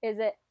 Is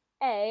it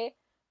A,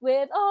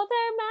 with all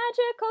their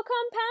magical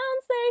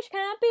compounds, they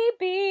can't be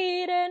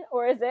beaten?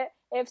 Or is it,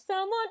 if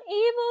someone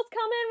evil's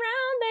coming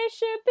round, they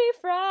should be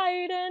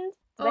frightened?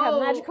 Do they have Oh.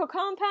 magical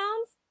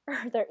compounds? Or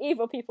are there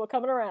evil people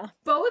coming around?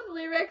 Both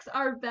lyrics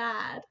are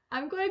bad.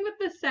 I'm going with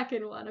the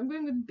second one. I'm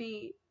going with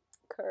B.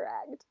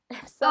 Correct.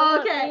 If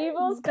someone Okay.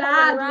 evil's Bad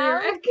coming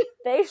around, lyric.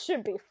 they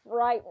should be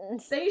frightened.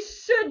 They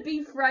should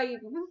be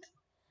frightened.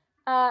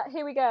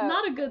 Here we go.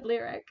 Not a good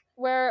lyric.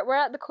 We're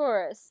at the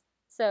chorus.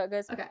 So it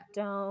goes, Okay.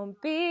 don't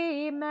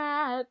be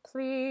mad,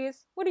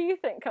 please. What do you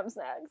think comes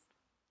next?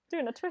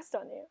 Doing a twist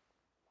on you.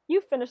 You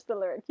finished the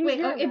lyric. Use Wait,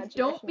 your it's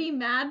don't imagination. be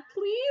mad,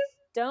 please?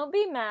 Don't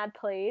be mad,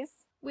 please.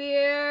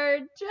 We're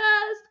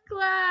just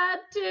glad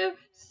to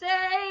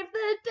save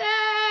the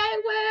day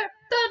where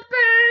the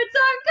birds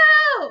are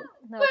go.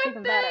 No, it's We're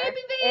even better.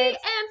 Baby V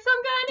It's and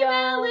some kind of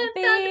Ellen. don't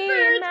The be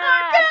birds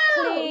mad,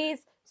 are go. please.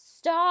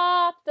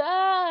 Stop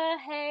the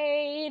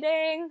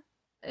hating.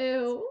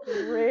 Ew.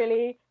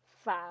 Really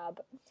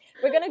fab.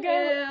 We're gonna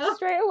go Ew.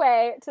 straight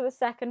away to the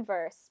second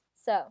verse.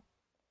 So,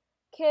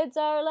 kids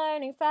are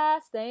learning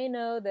fast, they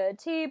know the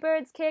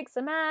T-birds kick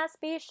some ass.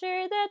 Be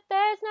sure that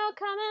there's no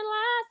coming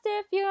last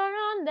if you're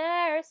on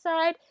their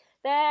side.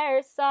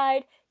 Their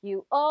side,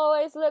 you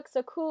always look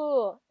so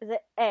cool. Is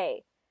it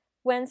A,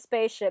 when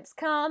spaceships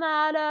come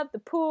out of the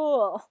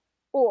pool?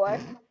 Or,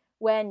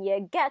 when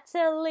you get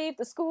to leave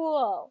the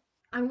school?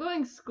 I'm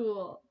going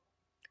school.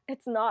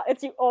 It's not.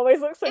 It's you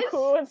always look so It's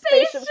cool when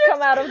spaceships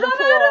come out of the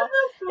pool.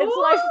 It's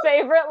my pool.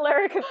 favorite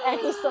lyric of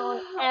any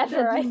song ever,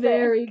 That's I think.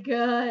 very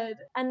good.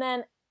 And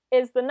then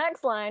is the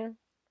next line.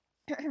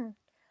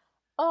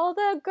 All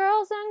the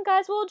girls and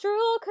guys will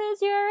drool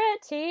 'cause you're a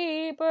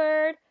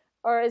T-bird.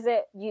 Or is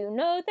it, you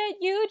know that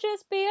you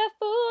just be a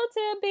fool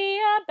to be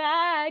a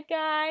bad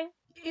guy?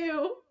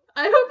 Ew.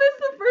 I hope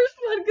it's the first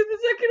one because the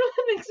second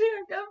one makes me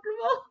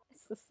uncomfortable.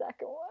 It's the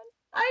second one.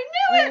 I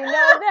knew it! You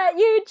know that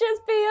you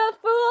just be a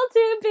fool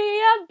to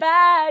be a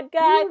bad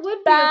guy. You would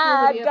be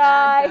bad a fool to be a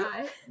guy. bad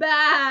guy.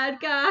 Bad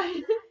guy.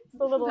 It's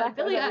the little echoes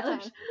Billie every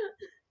Eilish. time.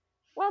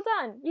 Well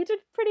done. You did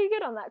pretty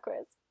good on that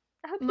quiz.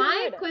 I hope you My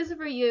enjoyed it. quiz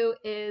for you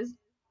is,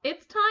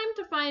 it's time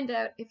to find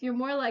out if you're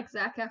more like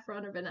Zac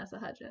Efron or Vanessa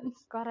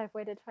Hudgens. God, I've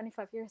waited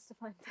 25 years to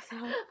find this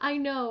out. I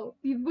know,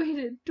 you've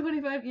waited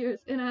 25 years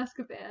in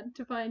Azkaban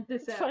to find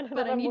this To out, find out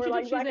but if I I'm need more you to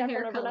like choose Zac a Efron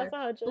hair or color. Vanessa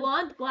Hudgens.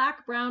 Blonde,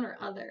 black, brown, or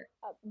other.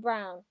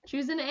 Brown.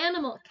 Choose an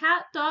animal.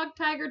 Cat, dog,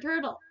 tiger,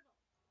 turtle.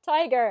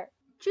 Tiger.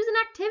 Choose an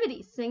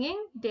activity.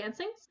 Singing,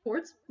 dancing,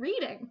 sports,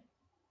 reading.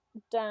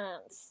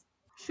 Dance.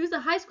 Choose a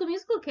High School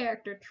Musical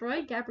character.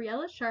 Troy,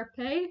 Gabriella,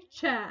 Sharpay,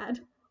 Chad.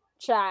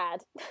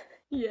 Chad.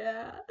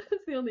 Yeah,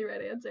 that's the only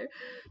right answer.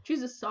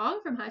 Choose a song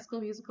from High School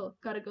Musical.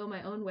 Gotta Go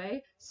My Own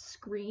Way.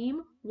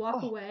 Scream,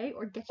 Walk Away,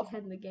 or Get Your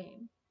Head in the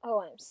Game.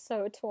 Oh, I'm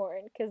so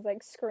torn because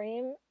like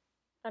Scream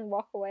and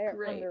Walk Away are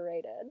Great.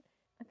 underrated.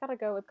 I gotta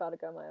go with Gotta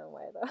Go My Own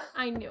Way though.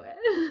 I knew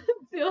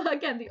it.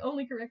 Again, the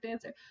only correct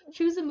answer.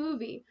 Choose a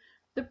movie.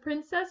 The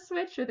Princess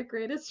Switch or The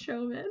Greatest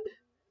Showman.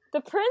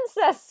 The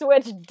Princess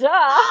Switch, duh!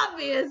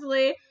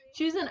 Obviously.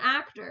 Choose an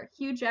actor.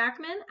 Hugh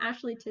Jackman,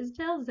 Ashley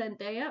Tisdale,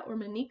 Zendaya, or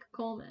Monique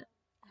Coleman.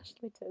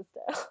 Ashley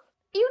Tisdale.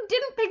 You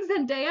didn't pick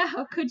Zendaya?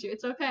 How could you?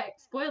 It's okay.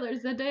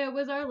 Spoilers, Zendaya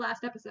was our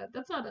last episode.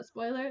 That's not a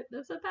spoiler.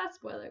 That's a past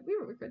spoiler. We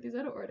record these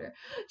out of order.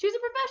 Choose a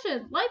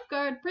profession.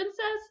 Lifeguard,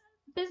 princess,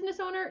 business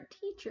owner,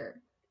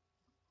 teacher.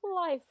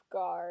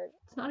 Lifeguard.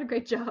 It's not a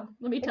great job,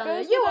 let me It tell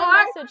goes you. You with our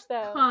are message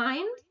though.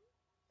 kind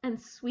and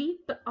sweet,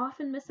 but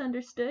often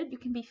misunderstood. You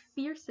can be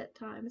fierce at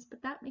times,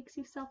 but that makes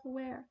you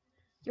self-aware.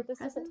 Your This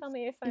doesn't presence tell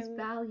me if is I'm.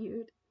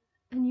 valued,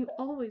 and you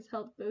always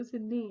help those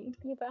in need.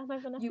 Yeah, but am I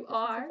Vanessa You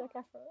Hudgens or are.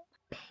 Zac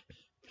Efron?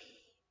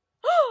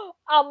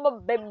 I'm a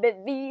baby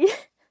V.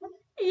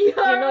 You You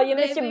know you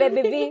miss your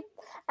baby V,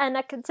 and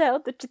I can tell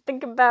that you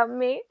think about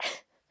me.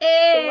 So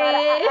why do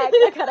I act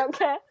like I don't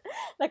care?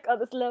 Like all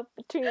this love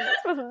between us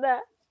wasn't there.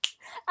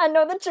 I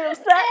know that you're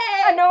upset.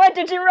 I know I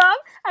did you wrong.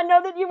 I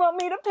know that you want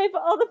me to pay for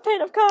all the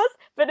pain of course,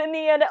 but in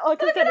the end it all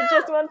comes down to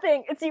just one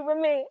thing. It's you and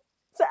me.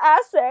 So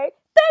I say,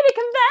 baby,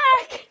 come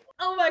back.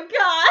 Oh my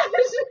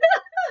gosh!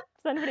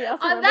 Does anybody else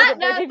On remember that the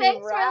note, Baby V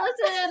thanks for rap?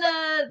 listening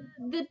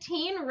to the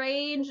Teen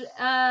Rage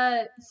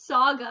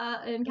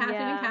saga in Catherine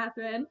Yeah. and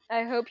Catherine.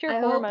 I hope your I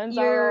hope hormones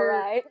are you're-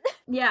 alright.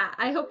 Yeah,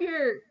 I hope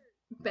your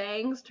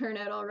bangs turn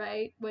out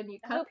alright when you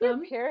I cut hope your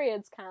them.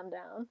 periods calm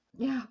down.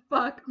 Yeah,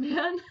 fuck,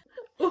 man.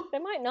 They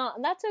might not,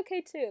 and that's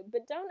okay too,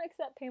 but don't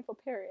accept painful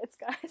periods,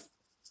 guys.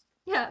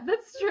 Yeah,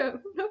 that's true.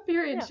 No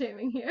period Yeah.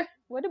 shaming here.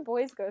 What do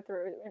boys go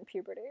through in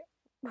puberty?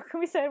 What can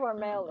we say to our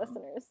male don't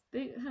know. listeners?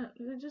 They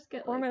just get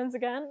like... Hormones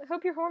again?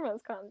 Hope your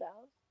hormones calm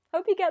down.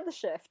 Hope you get the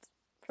shift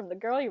from the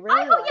girl you really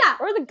I hope- like. yeah.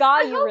 Or the guy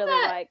I you hope really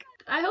that- like.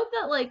 I hope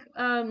that, like,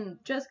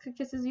 Jessica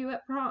kisses you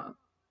at prom.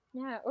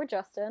 Yeah, or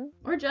Justin.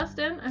 Or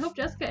Justin. I hope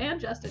Jessica and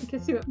Justin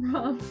kiss you at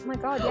prom. Oh my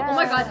god, yeah. Oh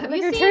my god, have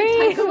Like you your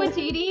seen dream. Taika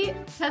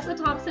Waititi, Tessa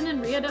Thompson,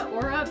 and Rita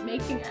Ora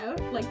making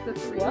out? Like the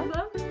three of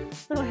What? them?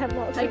 No, I have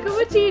not seen Taika it.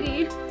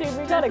 Waititi, Dude,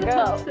 we gotta Tessa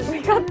go. Thompson, We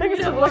got things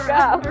Rita to look Ora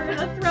up. are in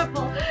a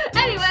throuple.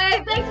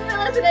 Anyway, thanks for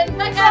listening.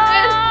 Bye,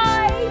 Catherine!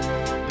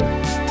 Bye!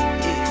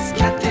 It's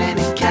Catherine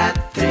and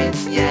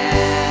Catherine, yeah.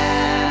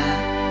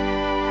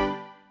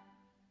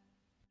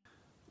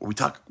 We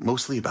talk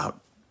mostly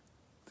about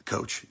the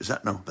coach. Is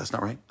that no? That's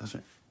not right. That's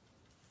right.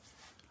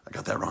 I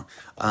got that wrong.